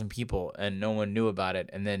 13,000 people and no one knew about it.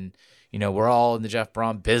 And then, we're all in the Jeff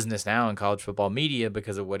Brom business now in college football media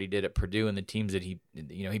because of what he did at Purdue and the teams that he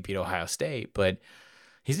beat Ohio State. But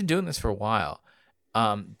he's been doing this for a while.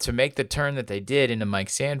 To make the turn that they did into Mike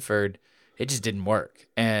Sanford, It just didn't work.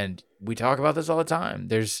 And we talk about this all the time.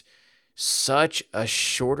 There's such a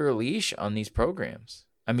shorter leash on these programs.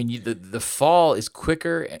 I mean, the fall is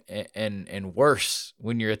quicker and worse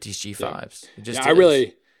when you're at these G5s. It just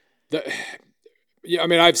I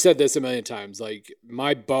mean, I've said this a million times. Like,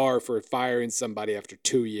 my bar for firing somebody after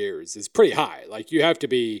 2 years is pretty high. Like, you have to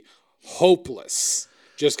be hopeless,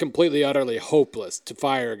 just completely, utterly hopeless to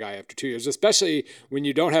fire a guy after 2 years, especially when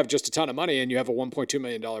you don't have just a ton of money and you have a $1.2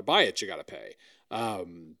 million buyout you got to pay.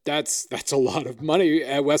 That's a lot of money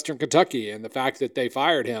at Western Kentucky. And the fact that they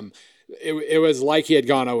fired him, it was like he had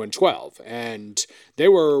gone 0-12, and they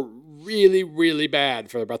were really, really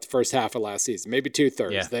bad for about the first half of last season, maybe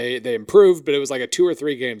 2/3. Yeah. They improved, but it was like a 2 or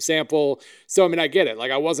 3 game sample. So, I mean, I get it.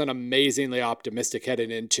 Like, I wasn't amazingly optimistic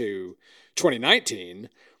heading into 2019,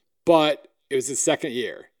 but it was his second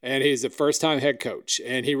year, and he's a first-time head coach,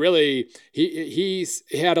 and he really he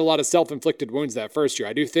had a lot of self-inflicted wounds that first year.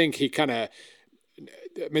 I do think he kind of,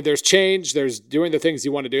 I mean, there's change, there's doing the things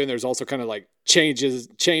you want to do, and there's also kind of like change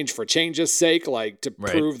for change's sake, like to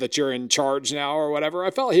prove that you're in charge now or whatever.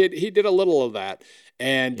 I felt he did a little of that,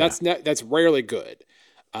 and that's rarely good.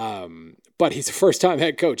 But he's a first-time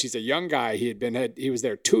head coach. He's a young guy. He was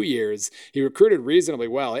there 2 years. He recruited reasonably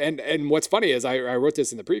well. And what's funny is I wrote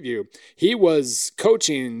this in the preview. He was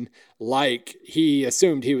coaching like he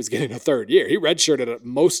assumed he was getting a third year. He redshirted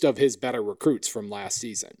most of his better recruits from last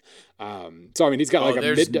season. So I mean, he's got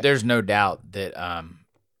there's no doubt that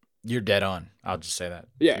you're dead on. I'll just say that.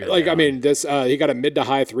 Yeah, I mean, this he got a mid to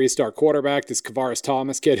high 3-star quarterback, this Kavaris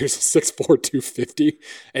Thomas kid who's 6'4", 250,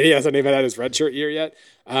 and he hasn't even had his redshirt year yet.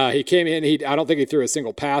 He came in, I don't think he threw a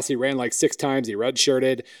single pass. He ran like 6 times. He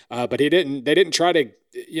redshirted, but they didn't try to,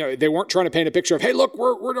 they weren't trying to paint a picture of, hey, look,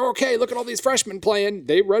 we're okay. Look at all these freshmen playing.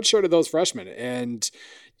 They redshirted those freshmen, and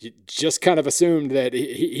you just kind of assumed that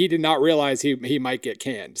he did not realize he might get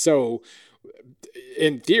canned. So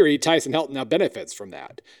in theory, Tyson Helton now benefits from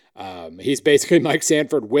that. He's basically Mike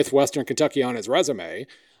Sanford with Western Kentucky on his resume.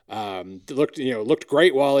 Looked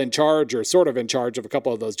great while in charge, or sort of in charge, of a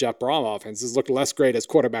couple of those Jeff Brom offenses. Looked less great as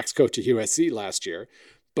quarterbacks coach at USC last year.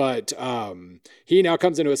 But he now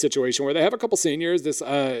comes into a situation where they have a couple seniors,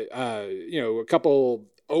 a couple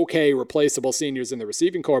okay replaceable seniors in the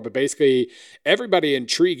receiving corps, but basically everybody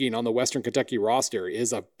intriguing on the Western Kentucky roster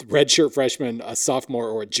is a redshirt freshman, a sophomore,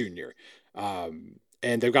 or a junior.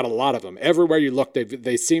 And they've got a lot of them. Everywhere you look,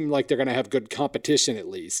 they seem like they're going to have good competition at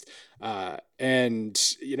least. And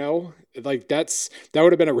like that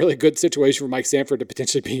would have been a really good situation for Mike Sanford to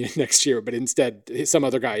potentially be in next year, but instead some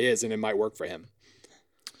other guy is, and it might work for him.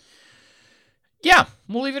 Yeah,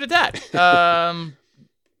 we'll leave it at that.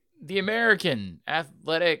 The American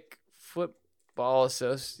Athletic Football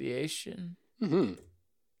Association. Mm-hmm. Does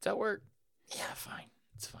that work? Yeah, fine.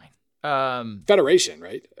 It's fine. Federation,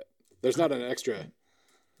 right? There's not an extra.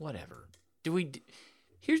 Whatever. Do we need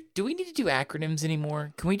to do acronyms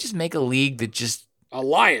anymore? Can we just make a league that just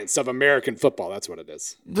Alliance of American Football? That's what it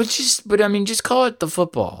is. But I mean, just call it the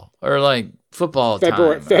football, or like football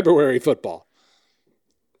February football.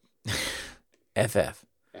 FF.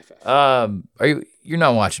 You're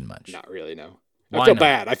not watching much? Not really, no. Why I feel not?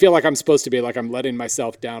 bad. I feel like I'm supposed to be like I'm letting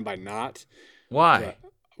myself down by not. Why?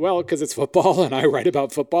 Well, because it's football and I write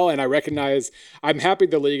about football, and I recognize I'm happy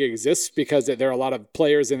the league exists because there are a lot of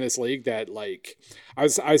players in this league that, like, I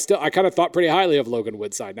kind of thought pretty highly of Logan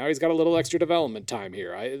Woodside. Now he's got a little extra development time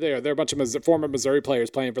here. There are a bunch of former Missouri players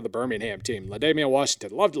playing for the Birmingham team. LaDainian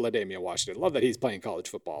Washington, loved LaDainian Washington. Love that he's playing college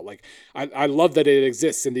football. Like, I love that it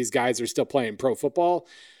exists and these guys are still playing pro football.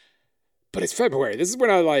 But it's February. This is when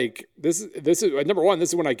I like this is number one. This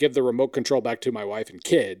is when I give the remote control back to my wife and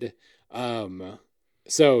kid.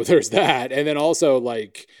 So there's that, and then also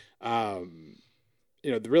like,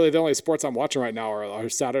 really the only sports I'm watching right now are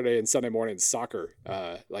Saturday and Sunday morning soccer.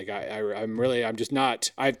 I've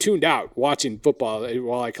tuned out watching football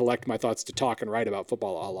while I collect my thoughts to talk and write about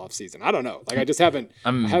football all off season. I don't know, like I just haven't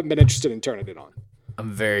been interested in turning it on.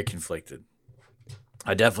 I'm very conflicted.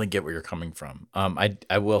 I definitely get where you're coming from.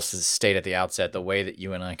 I will state at the outset, the way that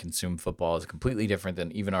you and I consume football is completely different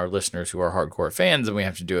than even our listeners who are hardcore fans, and we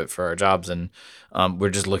have to do it for our jobs, and we're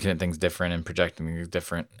just looking at things different and projecting things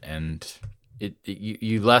different, and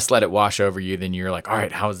you less let it wash over you than you're like, all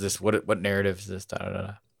right, how is this? What narrative is this? Da, da,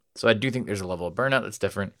 da. So I do think there's a level of burnout that's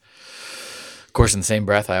different. Of course, in the same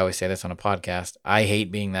breath, I always say this on a podcast, I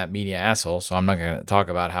hate being that media asshole, so I'm not going to talk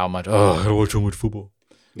about how much, I don't watch so much football.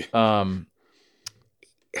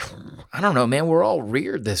 I don't know, man. We're all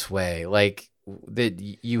reared this way. Like that,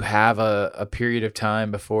 you have a period of time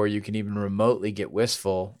before you can even remotely get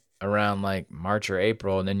wistful around like March or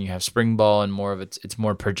April, and then you have spring ball, and more of it's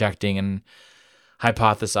more projecting. And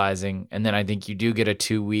hypothesizing, and then I think you do get a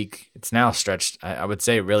 2-week. It's now stretched. I would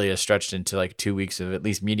say really is stretched into like 2 weeks of at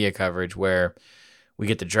least media coverage where we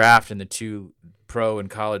get the draft and the two pro and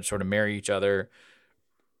college sort of marry each other.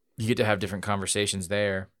 You get to have different conversations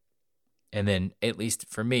there, and then at least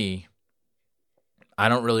for me, I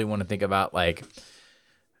don't really want to think about like.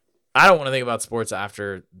 I don't want to think about sports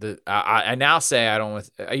after the. I now say I don't.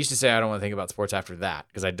 I used to say I don't want to think about sports after that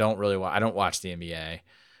because I don't really. I don't watch the NBA.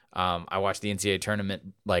 I watch the NCAA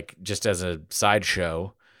tournament like just as a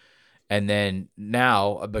sideshow, and then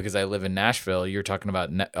now because I live in Nashville, you're talking about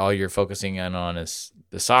all you're focusing on is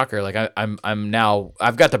the soccer. Like I'm now.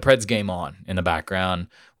 I've got the Preds game on in the background,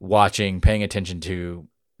 watching, paying attention to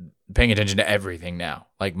everything now.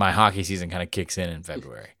 Like my hockey season kind of kicks in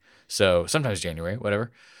February, so sometimes January,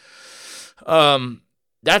 whatever.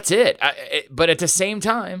 That's it. But at the same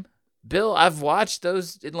time, Bill, I've watched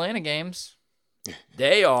those Atlanta games.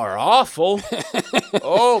 They are awful.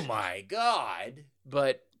 Oh my God.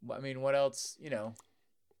 But I mean, what else,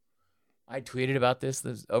 I tweeted about this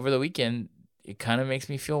over the weekend. It kind of makes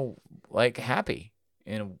me feel like happy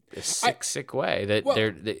in a sick way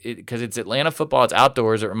because it's Atlanta football. It's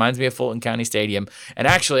outdoors. It reminds me of Fulton County Stadium. And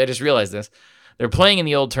actually, I just realized this. They're playing in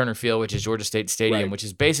the old Turner Field, which is Georgia State Stadium, right, which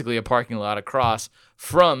is basically a parking lot across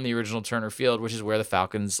from the original Turner Field, which is where the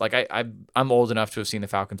Falcons. Like I'm old enough to have seen the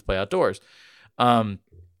Falcons play outdoors, and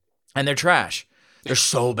they're trash. They're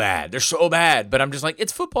so bad. They're so bad. But I'm just like,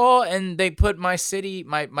 it's football, and they put my city,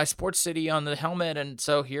 my sports city, on the helmet, and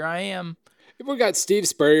so here I am. We've got Steve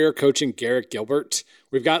Spurrier coaching Garrett Gilbert.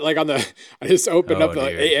 We've got I just opened up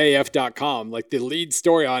AAF.com. Like the lead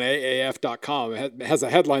story on AAF.com has a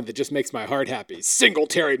headline that just makes my heart happy.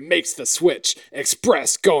 Singletary makes the switch.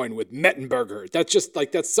 Express going with Mettenberger. That's just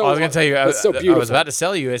that's so. I was going to tell you. That's so beautiful. I was about to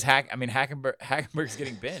sell you is Hackenberg's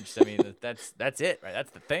getting benched. I mean that's it, right?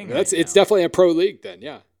 That's the thing. It's definitely a pro league then.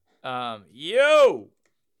 Yeah.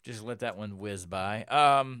 Just let that one whiz by.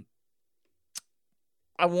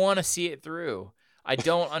 I want to see it through. I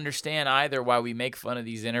don't understand either why we make fun of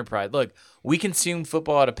these enterprise. Look, we consume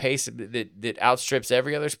football at a pace that outstrips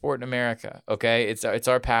every other sport in America. Okay, it's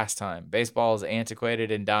our pastime. Baseball is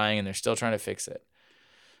antiquated and dying, and they're still trying to fix it.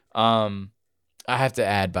 I have to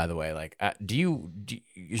add, by the way,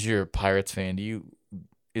 is you're a Pirates fan?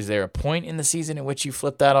 Is there a point in the season in which you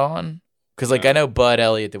flip that on? Because I know Bud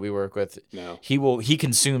Elliott that we work with. No, he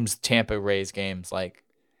consumes Tampa Rays games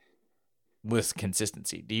with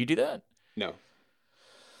consistency. Do you do that? No,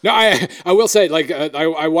 I will say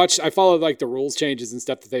I follow the rules changes and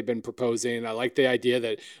stuff that they've been proposing. I like the idea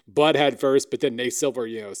that Bud had first, but then Nate Silver,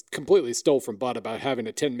 completely stole from Bud about having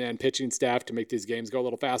a 10-man pitching staff to make these games go a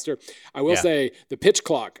little faster. I will say the pitch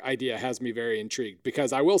clock idea has me very intrigued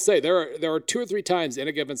because I will say there are 2 or 3 times in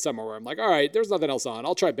a given summer where I'm like, all right, there's nothing else on.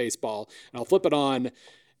 I'll try baseball and I'll flip it on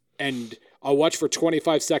and I'll watch for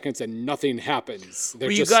 25 seconds and nothing happens.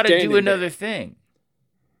 You got to do another thing.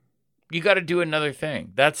 You got to do another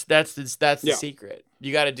thing. That's the secret.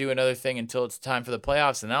 You got to do another thing until it's time for the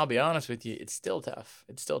playoffs. And I'll be honest with you, it's still tough.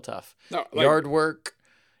 No, yard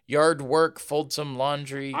work, fold some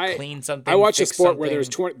laundry, clean something. I watch a sport where there's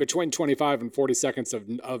between 25 and 40 seconds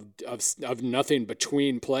of nothing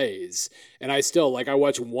between plays, and I still I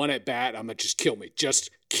watch one at bat. I'm like, just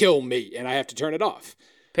kill me, and I have to turn it off.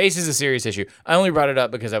 Pace is a serious issue. I only brought it up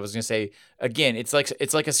because I was going to say, again, it's like a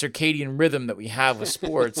circadian rhythm that we have with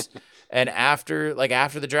sports. And after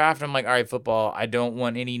the draft, I'm like, all right, football, I don't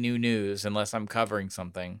want any new news unless I'm covering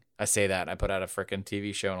something. I say that. I put out a freaking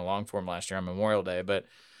TV show in a long form last year on Memorial Day. But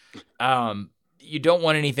you don't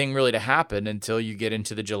want anything really to happen until you get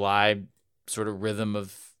into the July sort of rhythm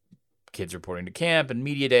of kids reporting to camp and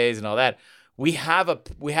media days and all that. We have a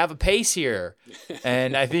pace here,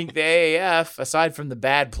 and I think the AAF, aside from the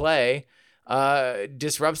bad play,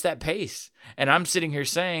 disrupts that pace. And I'm sitting here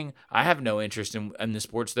saying I have no interest in the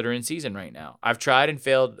sports that are in season right now. I've tried and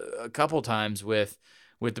failed a couple times with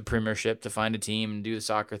the Premiership to find a team and do the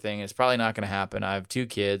soccer thing. It's probably not going to happen. I have 2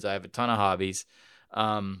 kids. I have a ton of hobbies,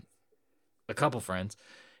 a couple friends.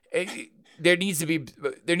 There needs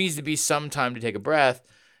to be some time to take a breath.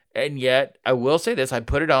 And yet, I will say this: I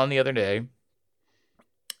put it on the other day.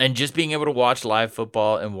 And just being able to watch live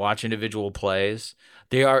football and watch individual plays,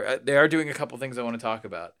 they are doing a couple things I want to talk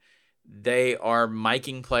about. They are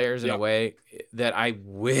miking players in a way that I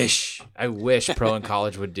wish pro and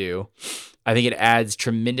college would do. I think it adds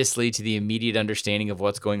tremendously to the immediate understanding of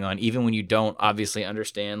what's going on, even when you don't obviously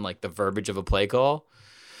understand the verbiage of a play call.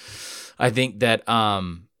 I think that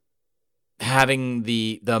having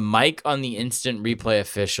the mic on the instant replay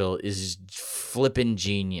official is flippin'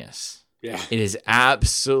 genius. Yeah. It is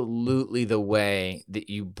absolutely the way that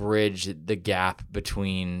you bridge the gap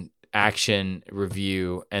between action,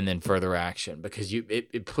 review, and then further action, because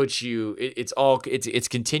it puts you it's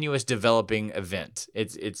continuous developing event.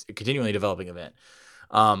 It's a continually developing event.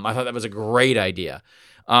 I thought that was a great idea.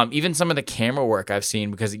 Even some of the camera work I've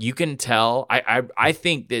seen, because you can tell. I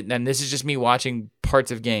think that, and this is just me watching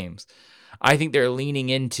parts of games, I think they're leaning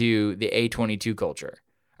into the A22 culture.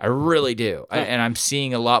 I really do. And I'm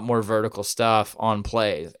seeing a lot more vertical stuff on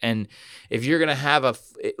plays. And if you're going to have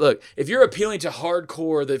if you're appealing to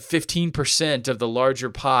hardcore, the 15% of the larger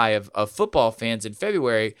pie of football fans in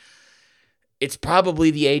February, it's probably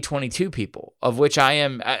the A22 people, of which I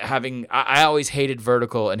am having. I always hated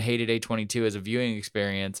vertical and hated A22 as a viewing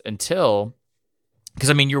experience until, because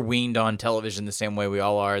I mean, you're weaned on television the same way we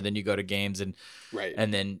all are. Then you go to games, and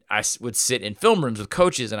then I would sit in film rooms with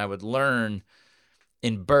coaches, and I would learn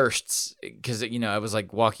in bursts, because I was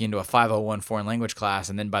like walking into a 501 foreign language class,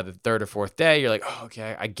 and then by the third or fourth day you're like, oh,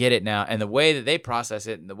 okay, I get it now. And the way that they process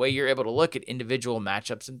it and the way you're able to look at individual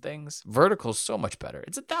matchups and things, vertical's so much better.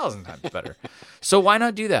 It's 1,000 times better. So why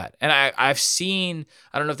not do that? And I've seen,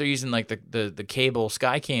 I don't know if they're using like the cable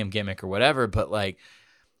Skycam gimmick or whatever, but like,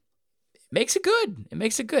 it makes it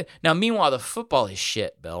good. Now, meanwhile, the football is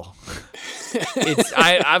shit, Bill.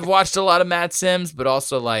 I've watched a lot of Matt Sims, but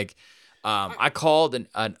also like, I called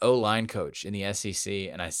an O-line coach in the SEC,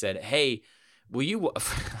 and I said, hey, will you –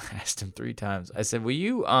 I asked him 3 times. I said, will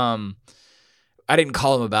you I didn't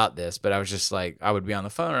call him about this, but I was just like, I would be on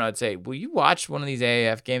the phone, and I'd say, will you watch one of these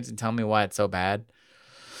AAF games and tell me why it's so bad?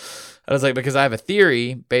 I was like, because I have a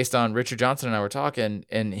theory based on Richard Johnson and I were talking,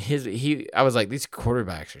 and I was like, these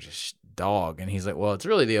quarterbacks are just dog. And he's like, well, it's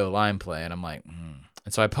really the O-line play. And I'm like,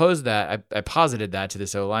 And so I posed that, I posited that to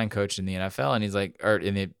this O-line coach in the NFL, and he's like, or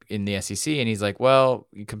in the SEC, and he's like, well,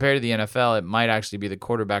 compared to the NFL, it might actually be the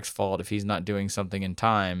quarterback's fault if he's not doing something in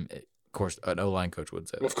time. Of course, an O-line coach would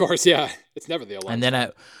say that. Of course, yeah. It's never the O-line. And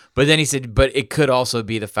then but then he said, but it could also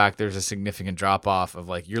be the fact there's a significant drop off of,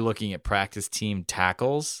 like, you're looking at practice team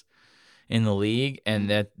tackles in the league, and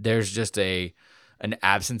that there's just an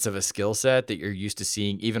absence of a skill set that you're used to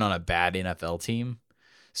seeing even on a bad NFL team.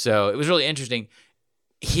 So it was really interesting.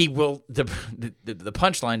 He will the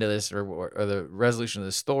punchline to this, or the resolution of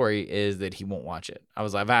the story, is that he won't watch it.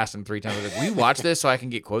 I've asked him 3 times, I was like, will you watch this so I can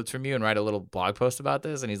get quotes from you and write a little blog post about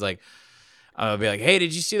this? And he's like, I'll be like, hey,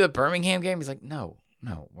 did you see the Birmingham game? He's like, no,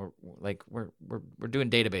 we're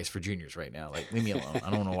doing database for juniors right now. Like, leave me alone.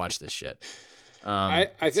 I don't want to watch this shit. I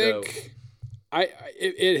think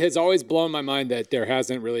it has always blown my mind that there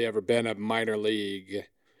hasn't really ever been a minor league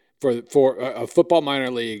for a football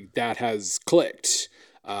minor league that has clicked.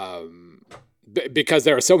 Because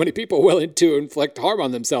there are so many people willing to inflict harm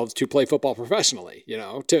on themselves to play football professionally,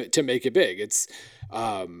 to make it big. It's,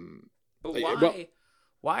 but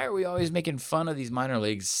why are we always making fun of these minor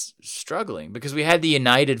leagues struggling? Because we had the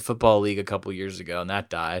United Football League a couple years ago, and that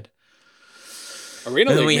died.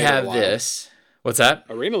 Arena League. And we have this. What's that?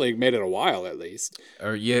 Arena League made it a while, at least.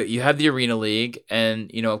 Or you have the Arena League,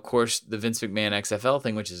 and of course the Vince McMahon XFL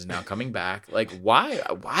thing, which is now coming back. Like, why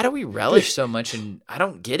do we relish so much? And I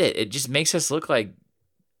don't get it. It just makes us look like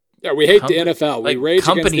we hate the NFL. We rage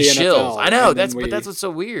against the shills. NFL. I know but that's what's so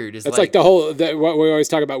weird. It's like the whole what we always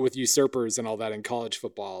talk about with usurpers and all that in college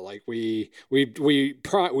football. Like we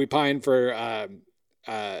pine for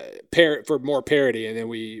for more parity, and then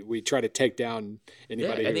we try to take down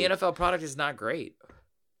anybody. Yeah, and the NFL product is not great.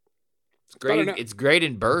 It's great. It's great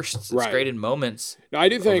in bursts. It's great in moments. No, I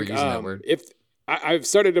do think if I've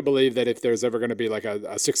started to believe that if there's ever going to be like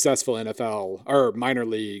a successful NFL or minor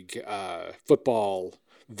league football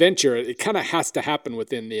venture, it kind of has to happen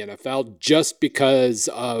within the NFL, just because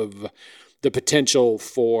of the potential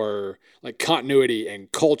for like continuity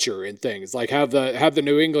and culture and things. Like have the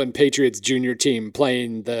New England Patriots junior team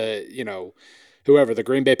playing the the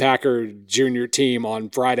Green Bay Packer junior team on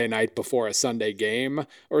Friday night before a Sunday game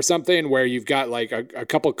or something, where you've got like a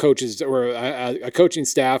couple coaches or a coaching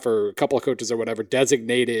staff or a couple of coaches or whatever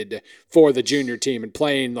designated for the junior team and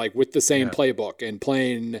playing like with the same playbook and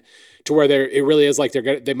playing to where it really is like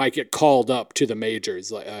they might get called up to the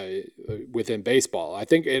majors within baseball. I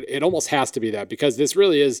think it almost has to be that, because this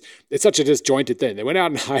really is, it's such a disjointed thing. They went out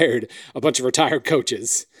and hired a bunch of retired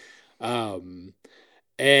coaches.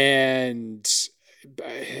 And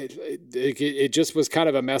it just was kind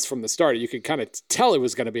of a mess from the start. You could kind of tell it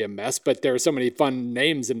was going to be a mess, but there are so many fun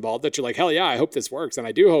names involved that you're like, hell yeah, I hope this works. And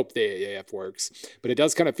I do hope the AAF works, but it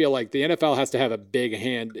does kind of feel like the NFL has to have a big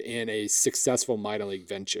hand in a successful minor league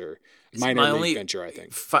venture, I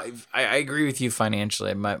think. I agree with you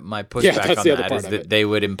financially. My pushback on that is that they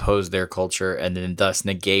would impose their culture and then thus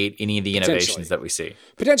negate any of the innovations that we see.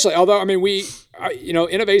 Potentially, although, I mean,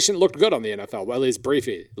 innovation looked good on the NFL, well, at least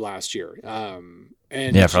briefly last year.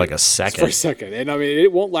 And for like a second. For a second. And I mean,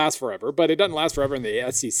 it won't last forever, but it doesn't last forever in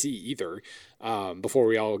the SEC either. Before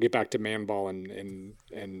we all get back to man ball and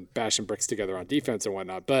bashing bricks together on defense and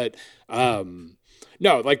whatnot. But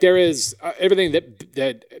no, like there is everything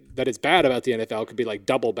that is bad about the NFL could be like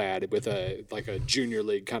double bad with a junior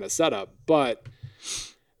league kind of setup. But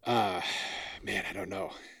man, I don't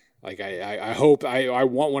know. Like I hope I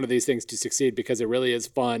want one of these things to succeed because it really is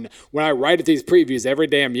fun. When I write at these previews every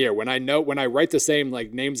damn year, when I write the same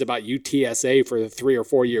like names about UTSA for the 3 or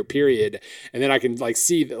 4 year period, and then I can like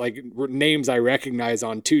see like names I recognize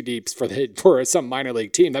on two deeps for some minor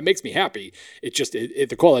league team, that makes me happy. It just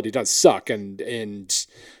the quality does suck, and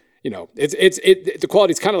you know the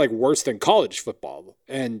quality is kind of like worse than college football,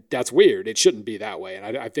 and that's weird. It shouldn't be that way,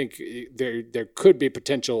 and I think there could be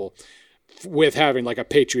potential with having like a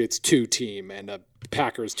Patriots 2 team and a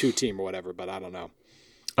Packers 2 team or whatever, but I don't know.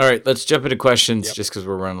 All right, let's jump into questions just because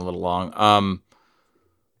we're running a little long. I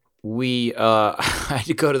had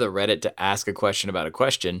to go to the Reddit to ask a question about a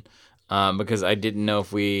question because I didn't know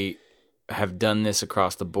if we have done this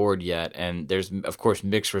across the board yet, and there's of course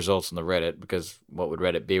mixed results on the Reddit because what would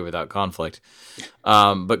Reddit be without conflict?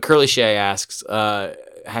 But Curly Shay asks,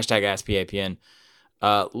 #AskPAPN,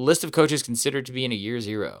 list of coaches considered to be in a year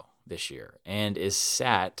 0 this year and is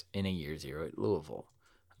sat in a year 0 at Louisville.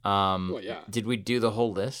 Well, yeah. Did we do the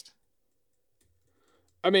whole list?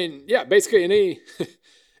 I mean, yeah, basically any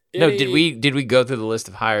No, did we go through the list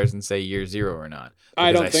of hires and say year 0 or not? Because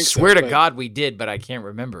I don't think so. I swear to God we did, but I can't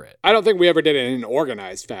remember it. I don't think we ever did it in an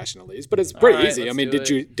organized fashion at least, but it's pretty easy. I mean,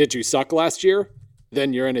 did you suck last year?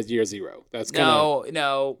 Then you're in a year 0. That's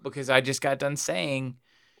No, because I just got done saying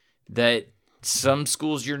that some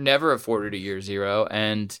schools you're never afforded a year 0,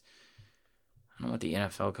 and I don't know what the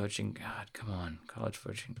NFL coaching. God, come on, college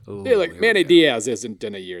coaching. Ooh, yeah, like Manny Diaz isn't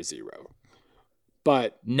in a year 0,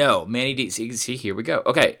 but no, Manny Diaz. See, here we go.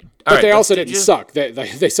 Okay, but they also didn't suck.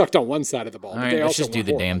 They sucked on one side of the ball. All right, let's just do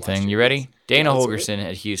the damn thing. You ready? Dana Holgerson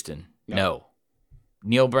at Houston. No.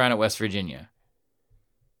 Neil Brown at West Virginia.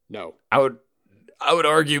 No. I would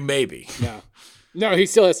argue maybe. No, he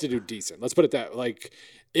still has to do decent. Let's put it that like.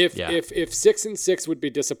 If 6-6 would be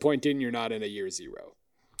disappointing, you're not in a year 0.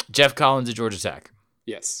 Jeff Collins at Georgia Tech.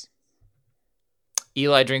 Yes.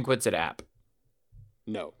 Eli Drinkwitz at App.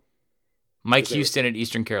 No. Mike Houston at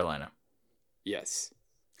Eastern Carolina. Yes,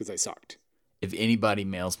 because they sucked. If anybody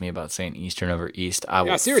mails me about saying Eastern over East, I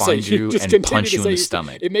will seriously, find you and punch you in the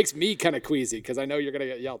stomach. It makes me kind of queasy because I know you're going to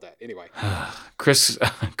get yelled at. Anyway. Chris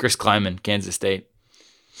Kleiman, Kansas State.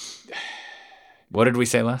 What did we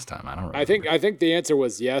say last time? I don't remember. I think the answer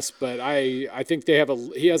was yes, but I think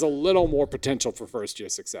he has a little more potential for first year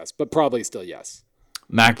success, but probably still yes.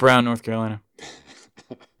 Mac Brown, North Carolina.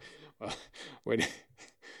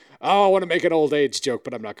 I want to make an old age joke,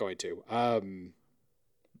 but I'm not going to. I'm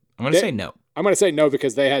going to say no. I'm going to say no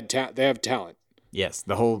because they have talent. Yes,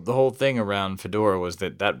 the whole thing around Fedora was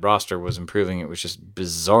that roster was improving. It was just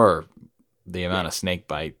bizarre the amount of snake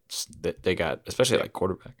bites that they got, especially like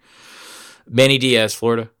quarterback. Manny Diaz,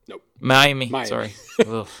 Florida. Nope. Miami. Sorry.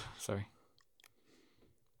 Ugh, sorry.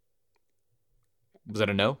 Was that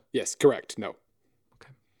a no? Yes, correct. No. Okay.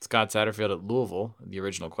 Scott Satterfield at Louisville, the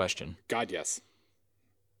original question. God, yes.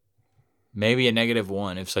 Maybe a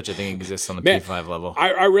 -1 if such a thing exists on the P5 level.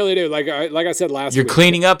 I really do. Like I said last week. You're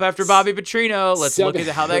cleaning up after Bobby Petrino. Let's look at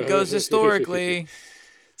how that goes historically.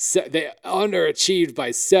 They underachieved by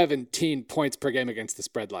 17 points per game against the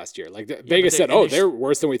spread last year. Like Vegas said, they're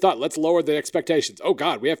worse than we thought. Let's lower the expectations. Oh,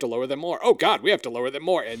 God, we have to lower them more. Oh, God, we have to lower them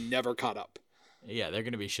more, and never caught up. Yeah, they're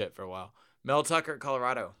going to be shit for a while. Mel Tucker at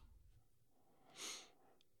Colorado.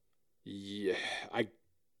 Yeah, I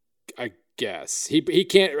guess he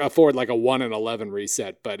can't afford like a 1-11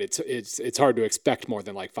 reset, but it's hard to expect more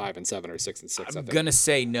than like 5-7 or 6-6. I'm gonna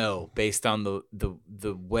say no based on the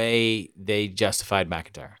way they justified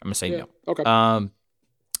McIntyre. I'm gonna say no. Okay.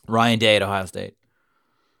 Ryan Day at Ohio State.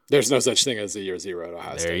 There's no such thing as a year 0 at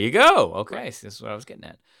Ohio State. There you go. Okay, right. So this is what I was getting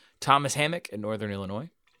at. Thomas Hammock at Northern Illinois.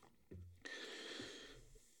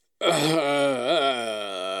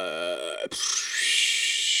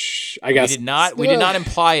 I guess we did not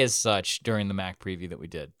imply as such during the MAC preview that we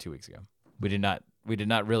did 2 weeks ago. We did not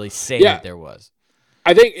really say that there was.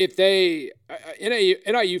 I think if they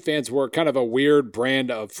NIU fans were kind of a weird brand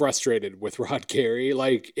of frustrated with Rod Carey.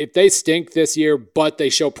 Like if they stink this year, but they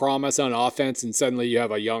show promise on offense, and suddenly you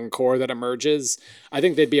have a young core that emerges, I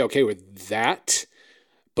think they'd be okay with that.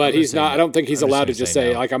 But he's not. I don't think he's allowed to just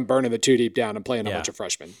say, like, I'm burning the two deep down and playing a bunch of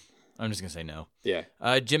freshmen. I'm just gonna say no. Yeah.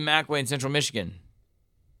 Jim McElwain in Central Michigan.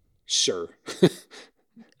 Sure.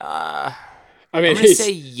 I mean, I'm gonna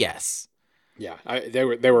say yes. Yeah, they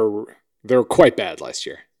were quite bad last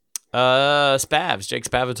year. Spavs, Jake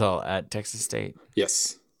Spavital at Texas State.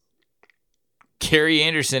 Yes. Gary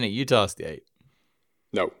Anderson at Utah State.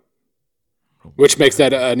 No. Which makes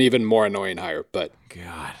that an even more annoying hire, but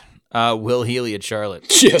God. Will Healy at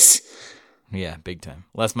Charlotte. Yes. Yeah, big time.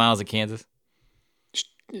 Les Miles at Kansas.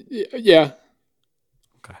 Yeah.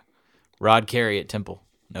 Okay. Rod Carey at Temple.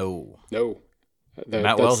 No.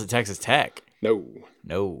 Matt Wells at Texas Tech.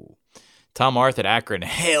 No. Tom Arth at Akron.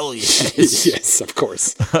 Hell yes. Yes, of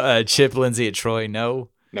course. Chip Lindsey at Troy. No.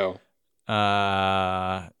 LOL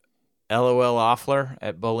Offler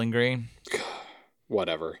at Bowling Green.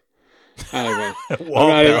 Whatever.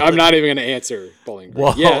 I'm not even going to answer Bowling Green.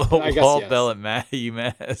 I guess Walt Bell at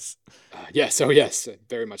UMass. Yes. Oh, yes.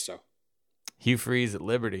 Very much so. Hugh Freeze at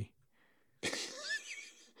Liberty.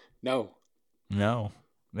 No.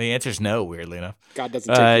 The answer's no, weirdly enough. God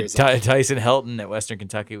doesn't take yours off. Tyson Helton at Western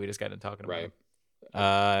Kentucky. We just got done talking about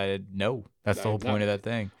right. him. No. That's the whole point of that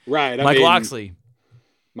thing. Right. Michael Locksley.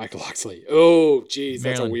 Oh, geez.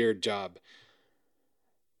 That's a weird job.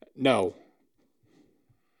 No.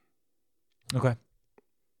 Okay.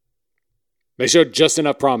 They showed just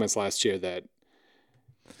enough promise last year that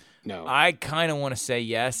no. I kind of want to say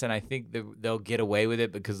yes, and I think they'll get away with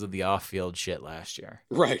it because of the off-field shit last year.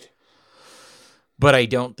 Right. But I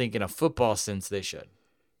don't think in a football sense they should.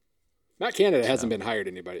 Matt Canada hasn't been hired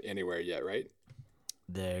anywhere yet, right?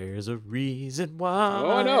 There's a reason why.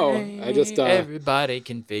 Oh, I know. I just everybody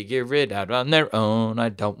can figure it out on their own. I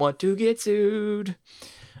don't want to get sued.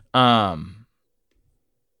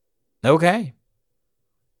 Okay.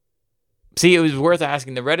 See, it was worth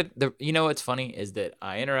asking. The Reddit, you know what's funny is that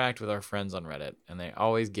I interact with our friends on Reddit, and they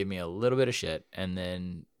always give me a little bit of shit, and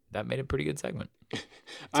then that made a pretty good segment. So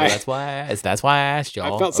that's why I asked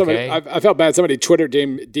y'all. I felt bad. Somebody Twitter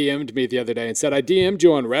DM'd me the other day and said, I DM'd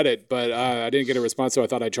you on Reddit, but I didn't get a response, so I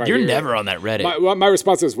thought I'd try. You're never on that Reddit. My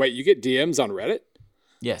response was, wait, you get DMs on Reddit?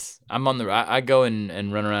 Yes, I'm on I go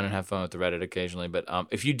and run around and have fun with the Reddit occasionally, but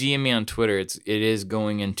if you DM me on Twitter, it is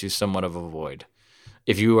going into somewhat of a void.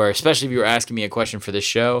 Especially if you were asking me a question for this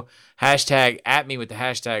show, hashtag at me with the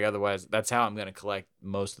hashtag. Otherwise, that's how I'm going to collect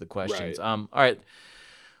most of the questions. Right. All right.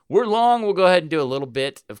 We're long. We'll go ahead and do a little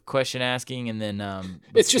bit of question asking, and then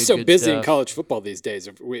it's just so busy stuff in college football these days.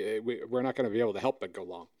 We're not going to be able to help but go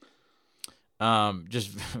long. Just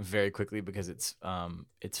very quickly because it's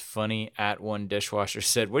funny. At one dishwasher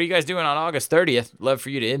said, "What are you guys doing on August 30th? Love for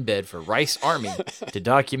you to embed for Rice Army to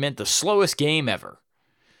document the slowest game ever."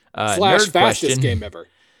 / fastest game ever.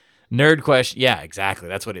 Nerd question. Yeah, exactly.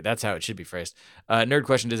 That's how it should be phrased. Nerd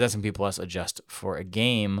question: does S&P Plus adjust for a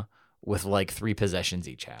game with like 3 possessions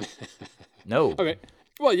each half? No. Okay.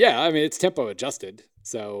 Well, yeah. I mean, it's tempo adjusted,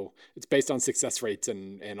 so it's based on success rates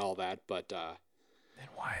and all that. But then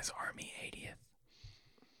why is Army 80th?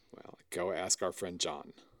 Well, go ask our friend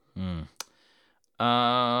John.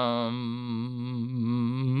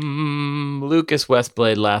 Lucas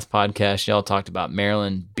Westblade, last podcast, y'all talked about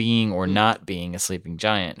Maryland being or not being a sleeping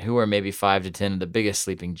giant. Who are maybe 5 to 10 of the biggest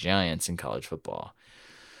sleeping giants in college football?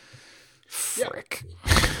 Frick.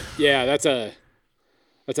 Yeah, that's a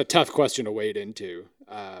tough question to wade into.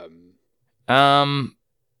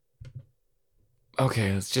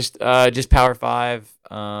 Okay, let's just Power 5.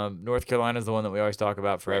 North Carolina's the one that we always talk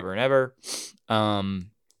about forever and ever.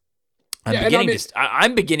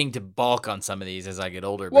 I'm beginning to balk on some of these as I get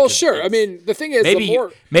older. Well, sure. I mean, the thing is,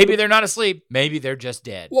 maybe they're not asleep. Maybe they're just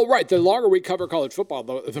dead. Well, right. The longer we cover college football,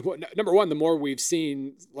 number one, the more we've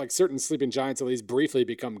seen like certain sleeping giants at least briefly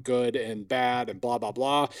become good and bad and blah blah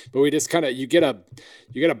blah. But we just kind of you get a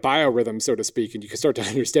biorhythm, so to speak, and you can start to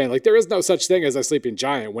understand like there is no such thing as a sleeping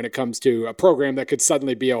giant when it comes to a program that could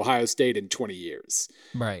suddenly be Ohio State in 20 years.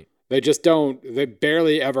 Right. They just don't. They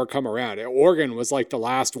barely ever come around. Oregon was like the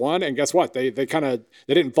last one, and guess what? They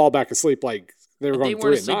didn't fall back asleep like they were going 3-9. They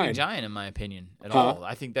weren't a sleeping giant, in my opinion, at all.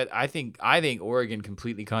 I think Oregon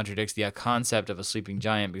completely contradicts the concept of a sleeping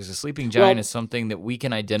giant because a sleeping giant is something that we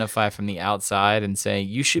can identify from the outside and say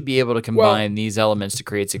you should be able to combine these elements to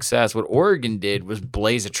create success. What Oregon did was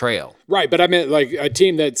blaze a trail. Right, but I meant like a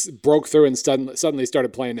team that's broke through and suddenly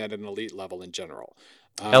started playing at an elite level in general.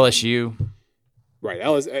 LSU. Right.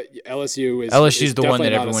 LSU is LSU's the one definitely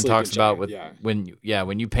that not a everyone sleeping talks about giant,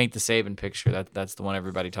 when you paint the Saban picture. That's the one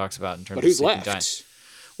everybody talks about in terms But of who's sleeping left? giant.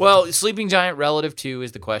 Well, sleeping giant relative to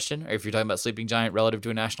is the question. Or if you're talking about sleeping giant relative to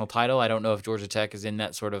a national title, I don't know if Georgia Tech is in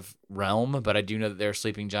that sort of realm, but I do know that they're a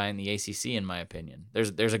sleeping giant in the ACC, in my opinion.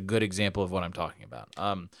 There's a good example of what I'm talking about.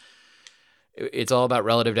 It's all about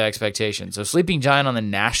relative to expectations. So sleeping giant on the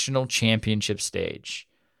national championship stage.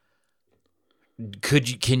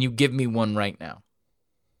 Can you give me one right now?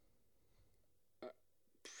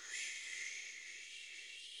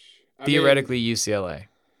 Theoretically, UCLA.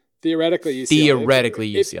 Theoretically, UCLA.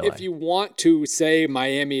 Theoretically, UCLA. If you want to say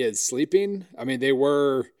Miami is sleeping, I mean, they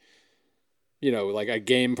were, like a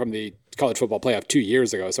game from the college football playoff 2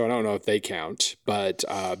 years ago, so I don't know if they count. But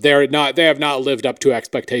they have not lived up to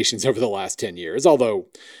expectations over the last 10 years. Although,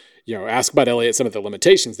 ask Bud Elliott some of the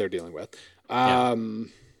limitations they're dealing with.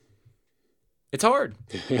 It's hard.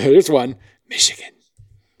 Here's one: Michigan.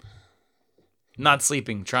 Not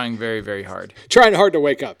sleeping, trying very, very hard. Trying hard to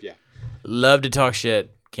wake up. Yeah. Love to talk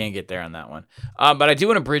shit. Can't get there on that one. But I do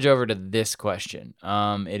want to bridge over to this question.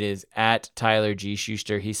 It is at Tyler G.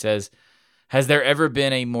 Schuster. He says, has there ever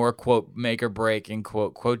been a more, quote, make or break in,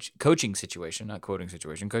 quote, coaching situation, not quoting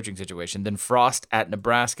situation, coaching situation than Frost at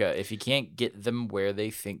Nebraska? If he can't get them where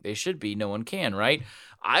they think they should be, no one can, right?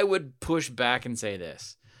 I would push back and say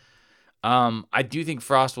this. I do think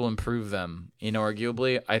Frost will improve them,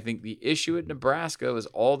 inarguably. I think the issue at Nebraska was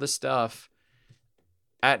all the stuff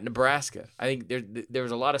at Nebraska. I think there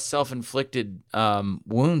was a lot of self-inflicted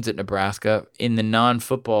wounds at Nebraska in the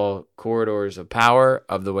non-football corridors of power,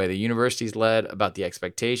 of the way the university's led, about the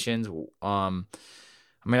expectations.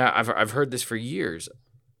 I've heard this for years.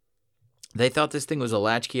 They thought this thing was a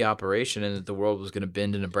latchkey operation and that the world was going to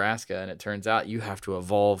bend to Nebraska, and it turns out you have to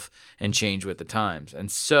evolve and change with the times.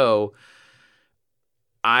 And so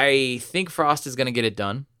I think Frost is going to get it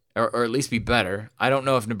done, or at least be better. I don't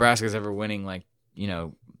know if Nebraska's ever winning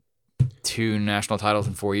 2 national titles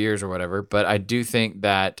in 4 years or whatever, but I do think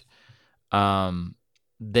that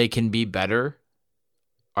they can be better.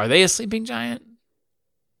 Are they a sleeping giant?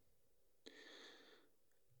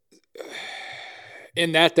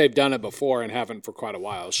 In that they've done it before and haven't for quite a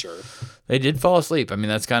while, sure. They did fall asleep. I mean,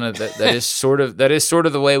 that's kind of that is sort of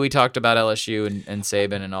the way we talked about LSU and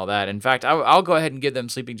Saban and all that. In fact, I'll go ahead and give them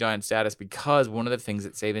sleeping giant status because one of the things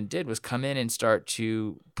that Saban did was come in and start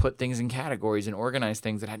to put things in categories and organize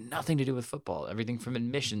things that had nothing to do with football. Everything from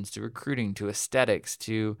admissions to recruiting to aesthetics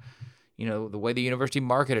to the way the university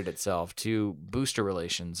marketed itself to booster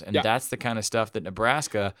relations. And that's the kind of stuff that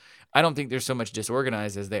Nebraska, I don't think they're so much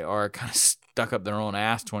disorganized as they are kind of stuck up their own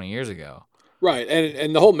ass 20 years ago. Right.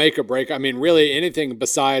 And the whole make or break, I mean, really anything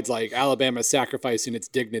besides like Alabama sacrificing its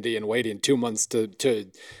dignity and waiting 2 months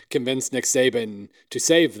to convince Nick Saban to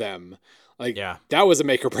save them. That was a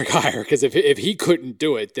make or break hire, because if he couldn't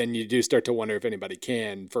do it, then you do start to wonder if anybody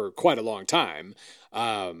can for quite a long time.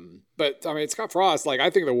 But I mean, Scott Frost, I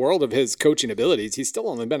think the world of his coaching abilities. He's still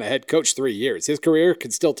only been a head coach 3 years. His career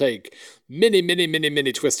could still take many, many, many,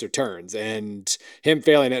 many twists or turns, and him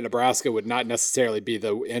failing at Nebraska would not necessarily be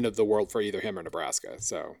the end of the world for either him or Nebraska.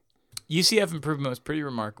 So UCF improvement was pretty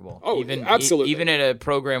remarkable. Oh, absolutely. Even at a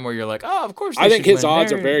program where you're like, oh, of course. I think his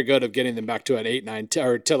odds are very good of getting them back to an 8, 9, 10,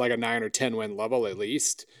 or to like a 9 or 10 win level at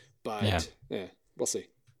least. But yeah, we'll see.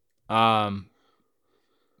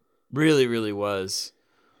 Really, really was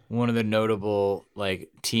one of the notable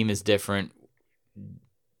team is different,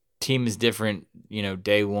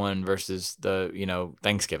 day one versus the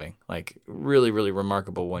Thanksgiving. Really, really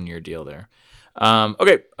remarkable 1 year deal there.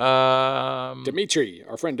 Okay. Dimitri,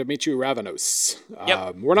 our friend Dimitri Ravanos.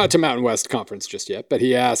 Yep. We're not to Mountain West Conference just yet, but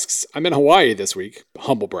he asks, I'm in Hawaii this week.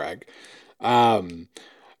 Humble brag.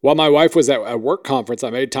 While my wife was at a work conference, I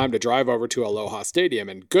made time to drive over to Aloha Stadium,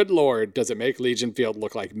 and good Lord, does it make Legion Field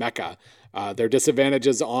look like Mecca. Their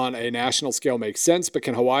disadvantages on a national scale make sense, but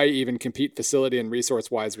can Hawaii even compete facility and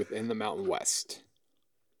resource-wise within the Mountain West?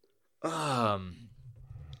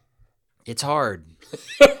 It's hard.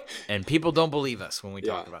 And people don't believe us when we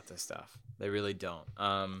talk about this stuff. They really don't.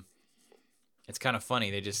 It's kind of funny.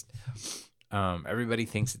 They just everybody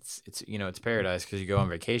thinks it's paradise because you go on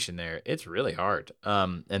vacation there. It's really hard.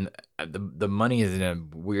 And the money is in a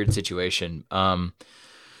weird situation.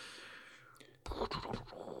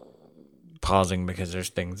 Pausing because there's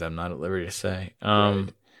things I'm not at liberty to say. Right.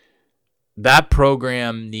 That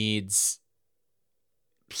program needs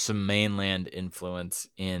some mainland influence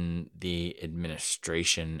in the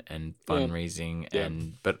administration and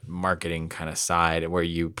fundraising but marketing kind of side, where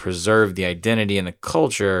you preserve the identity and the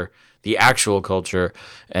culture, the actual culture,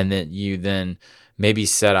 and that you then maybe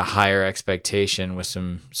set a higher expectation with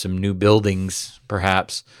some new buildings,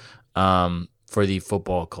 perhaps, for the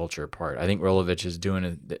football culture part. I think Rolovich is doing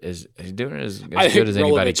it as good as anybody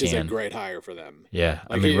Rolovich is a can. great hire for them. Yeah,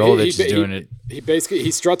 I mean, Rolovich is doing it.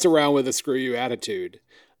 He struts around with a screw you attitude.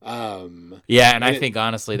 Yeah, and I think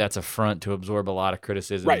honestly that's a front to absorb a lot of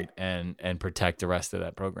criticism, right, and protect the rest of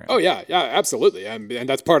that program. Oh yeah, absolutely, and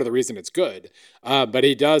that's part of the reason it's good. But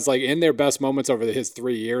he does, like, in their best moments over his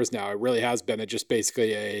 3 years now, it really has been just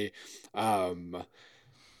basically a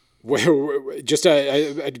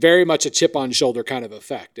very much a chip on shoulder kind of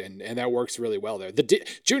effect, and that works really well there.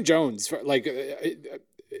 June Jones, like,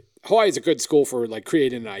 Hawaii is a good school for, like,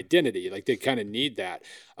 creating an identity. Like, they kind of need that.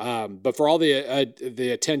 But for all the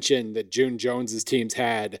attention that June Jones's teams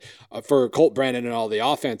had for Colt Brennan and all the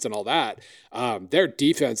offense and all that, their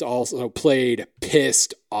defense also played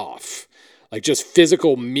pissed off. Like, just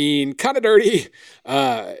physical, mean, kind of dirty.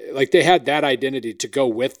 Like, they had that identity to go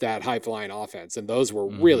with that high-flying offense, and those were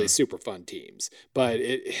really super fun teams. But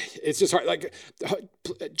it's just hard. Like,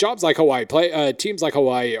 teams like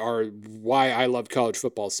Hawaii are why I love college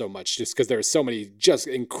football so much, just because there's so many just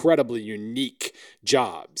incredibly unique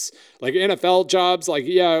jobs. Like, NFL jobs, like,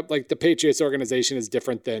 yeah, like the Patriots organization is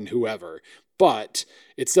different than whoever, but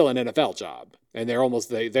it's still an NFL job. And they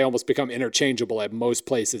almost become interchangeable at most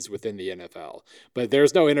places within the NFL. But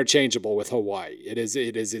there's no interchangeable with Hawaii. It is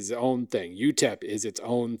its own thing. UTEP is its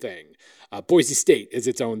own thing. Boise State is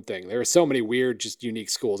its own thing. There are so many weird, just unique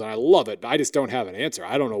schools, and I love it. But I just don't have an answer.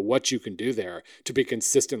 I don't know what you can do there to be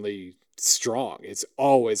consistently strong. It's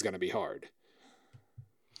always going to be hard.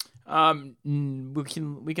 We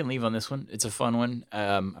can leave on this one. It's a fun one.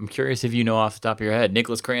 I'm curious if you know off the top of your head.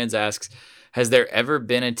 Nicholas Kranz asks, has there ever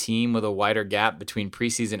been a team with a wider gap between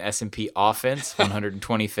preseason S&P offense,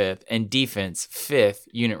 125th, and defense, 5th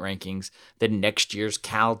unit rankings than next year's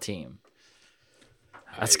Cal team?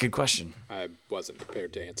 That's a good question. I wasn't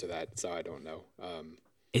prepared to answer that, so I don't know.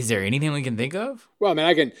 Is there anything we can think of? Well,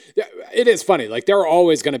 I mean, it is funny. Like, there are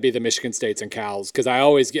always going to be the Michigan States and Cals, because I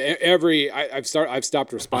always get I've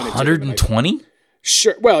stopped responding 120? to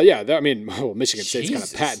sure. Well, yeah. Michigan State's kind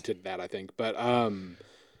of patented that, I think. But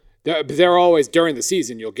they're always, during the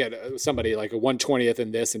season, you'll get somebody like a 120th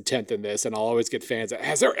in this and 10th in this, and I'll always get fans that,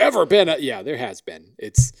 has there ever been yeah, there has been.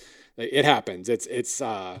 It happens. It's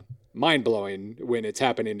mind-blowing when it's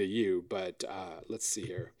happening to you. But let's see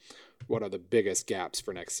here. What are the biggest gaps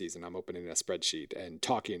for next season? I'm opening a spreadsheet and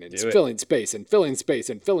talking and filling space and filling space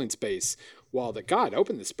and filling space while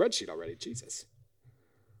open the spreadsheet already. Jesus.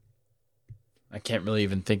 I can't really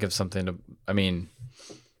even think of something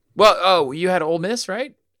you had Ole Miss,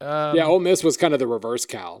 right? Yeah, Ole Miss was kind of the reverse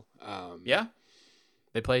Cal. Yeah.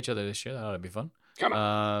 They play each other this year. That ought to be fun. Come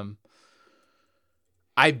on.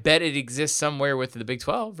 I bet it exists somewhere with the Big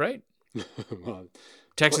 12, right? Well,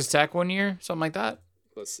 Texas Tech one year, something like that.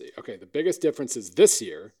 Let's see. Okay, the biggest difference is this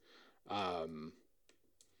year.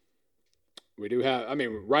 We do have,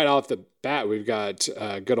 right off the bat, we've got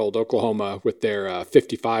good old Oklahoma with their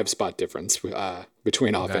 55 spot difference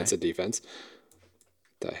between offense and defense.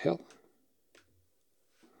 The hell?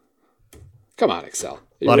 Come on, Excel.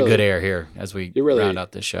 A lot of good air here as we round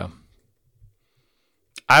out this show.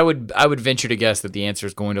 I would venture to guess that the answer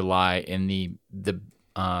is going to lie in the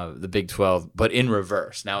Big 12, but in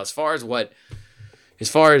reverse. Now, as far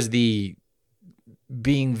as the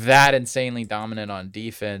being that insanely dominant on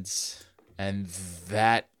defense and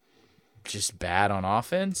that just bad on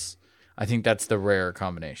offense, I think that's the rare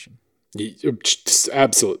combination.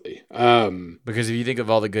 Absolutely. Because if you think of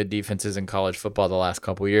all the good defenses in college football the last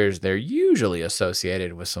couple of years, they're usually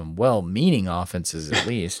associated with some well-meaning offenses, at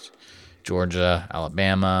least. Georgia,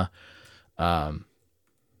 Alabama. I'm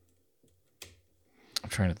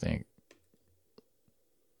trying to think.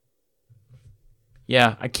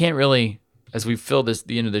 Yeah, I can't really, as we fill the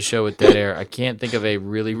end of the show with dead air, I can't think of a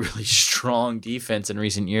really, really strong defense in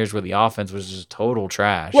recent years where the offense was just total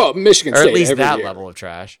trash. Well, Michigan State, or at least that level of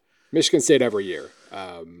trash. Michigan State every year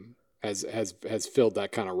has filled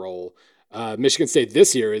that kind of role. Michigan State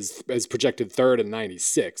this year is projected 3rd and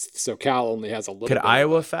 96th, so Cal only has a little. Could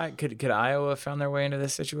Iowa could Iowa found their way into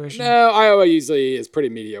this situation? No, Iowa usually is pretty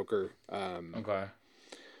mediocre. Okay.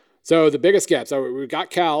 So the biggest gap. So we've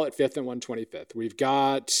got Cal at 5th and 125th. We've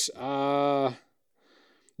got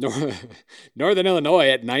Northern Illinois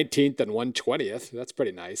at 19th and 120th. That's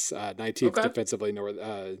pretty nice. 19th defensively.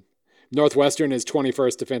 Northwestern is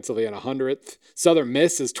 21st defensively and 100th. Southern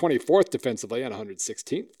Miss is 24th defensively and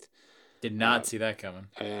 116th. Did not see that coming.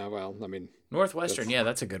 Northwestern,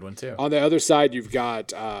 that's a good one too. On the other side, you've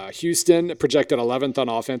got Houston projected 11th on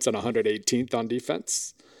offense and 118th on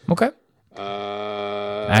defense. Okay.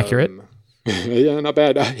 Accurate. Yeah, not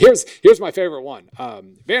bad. Here's my favorite one.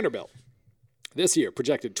 Vanderbilt this year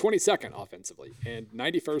projected 22nd offensively and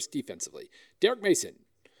 91st defensively. Derek Mason.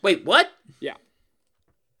 Wait, what? Yeah.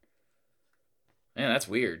 Man, that's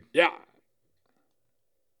weird. Yeah.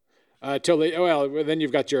 Toledo. Well, then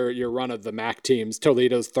you've got your run of the MAC teams.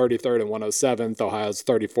 Toledo's 33rd and 107th. Ohio's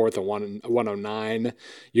 34th and 109.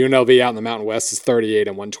 UNLV out in the Mountain West is 38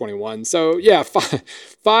 and 121. So yeah,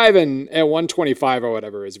 five and 125 or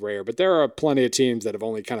whatever is rare. But there are plenty of teams that have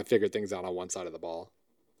only kind of figured things out on one side of the ball.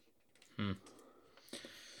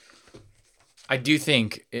 I do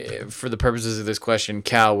think, for the purposes of this question,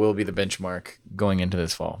 Cal will be the benchmark going into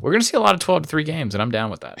this fall. We're going to see a lot of 12-3 games, and I'm down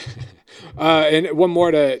with that. And one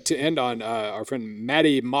more to end on. Our friend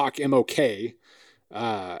Maddie Mock MOK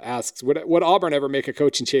asks, would Auburn ever make a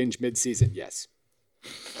coaching change midseason? Yes.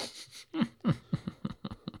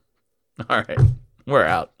 All right. We're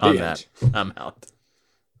out on that. I'm out.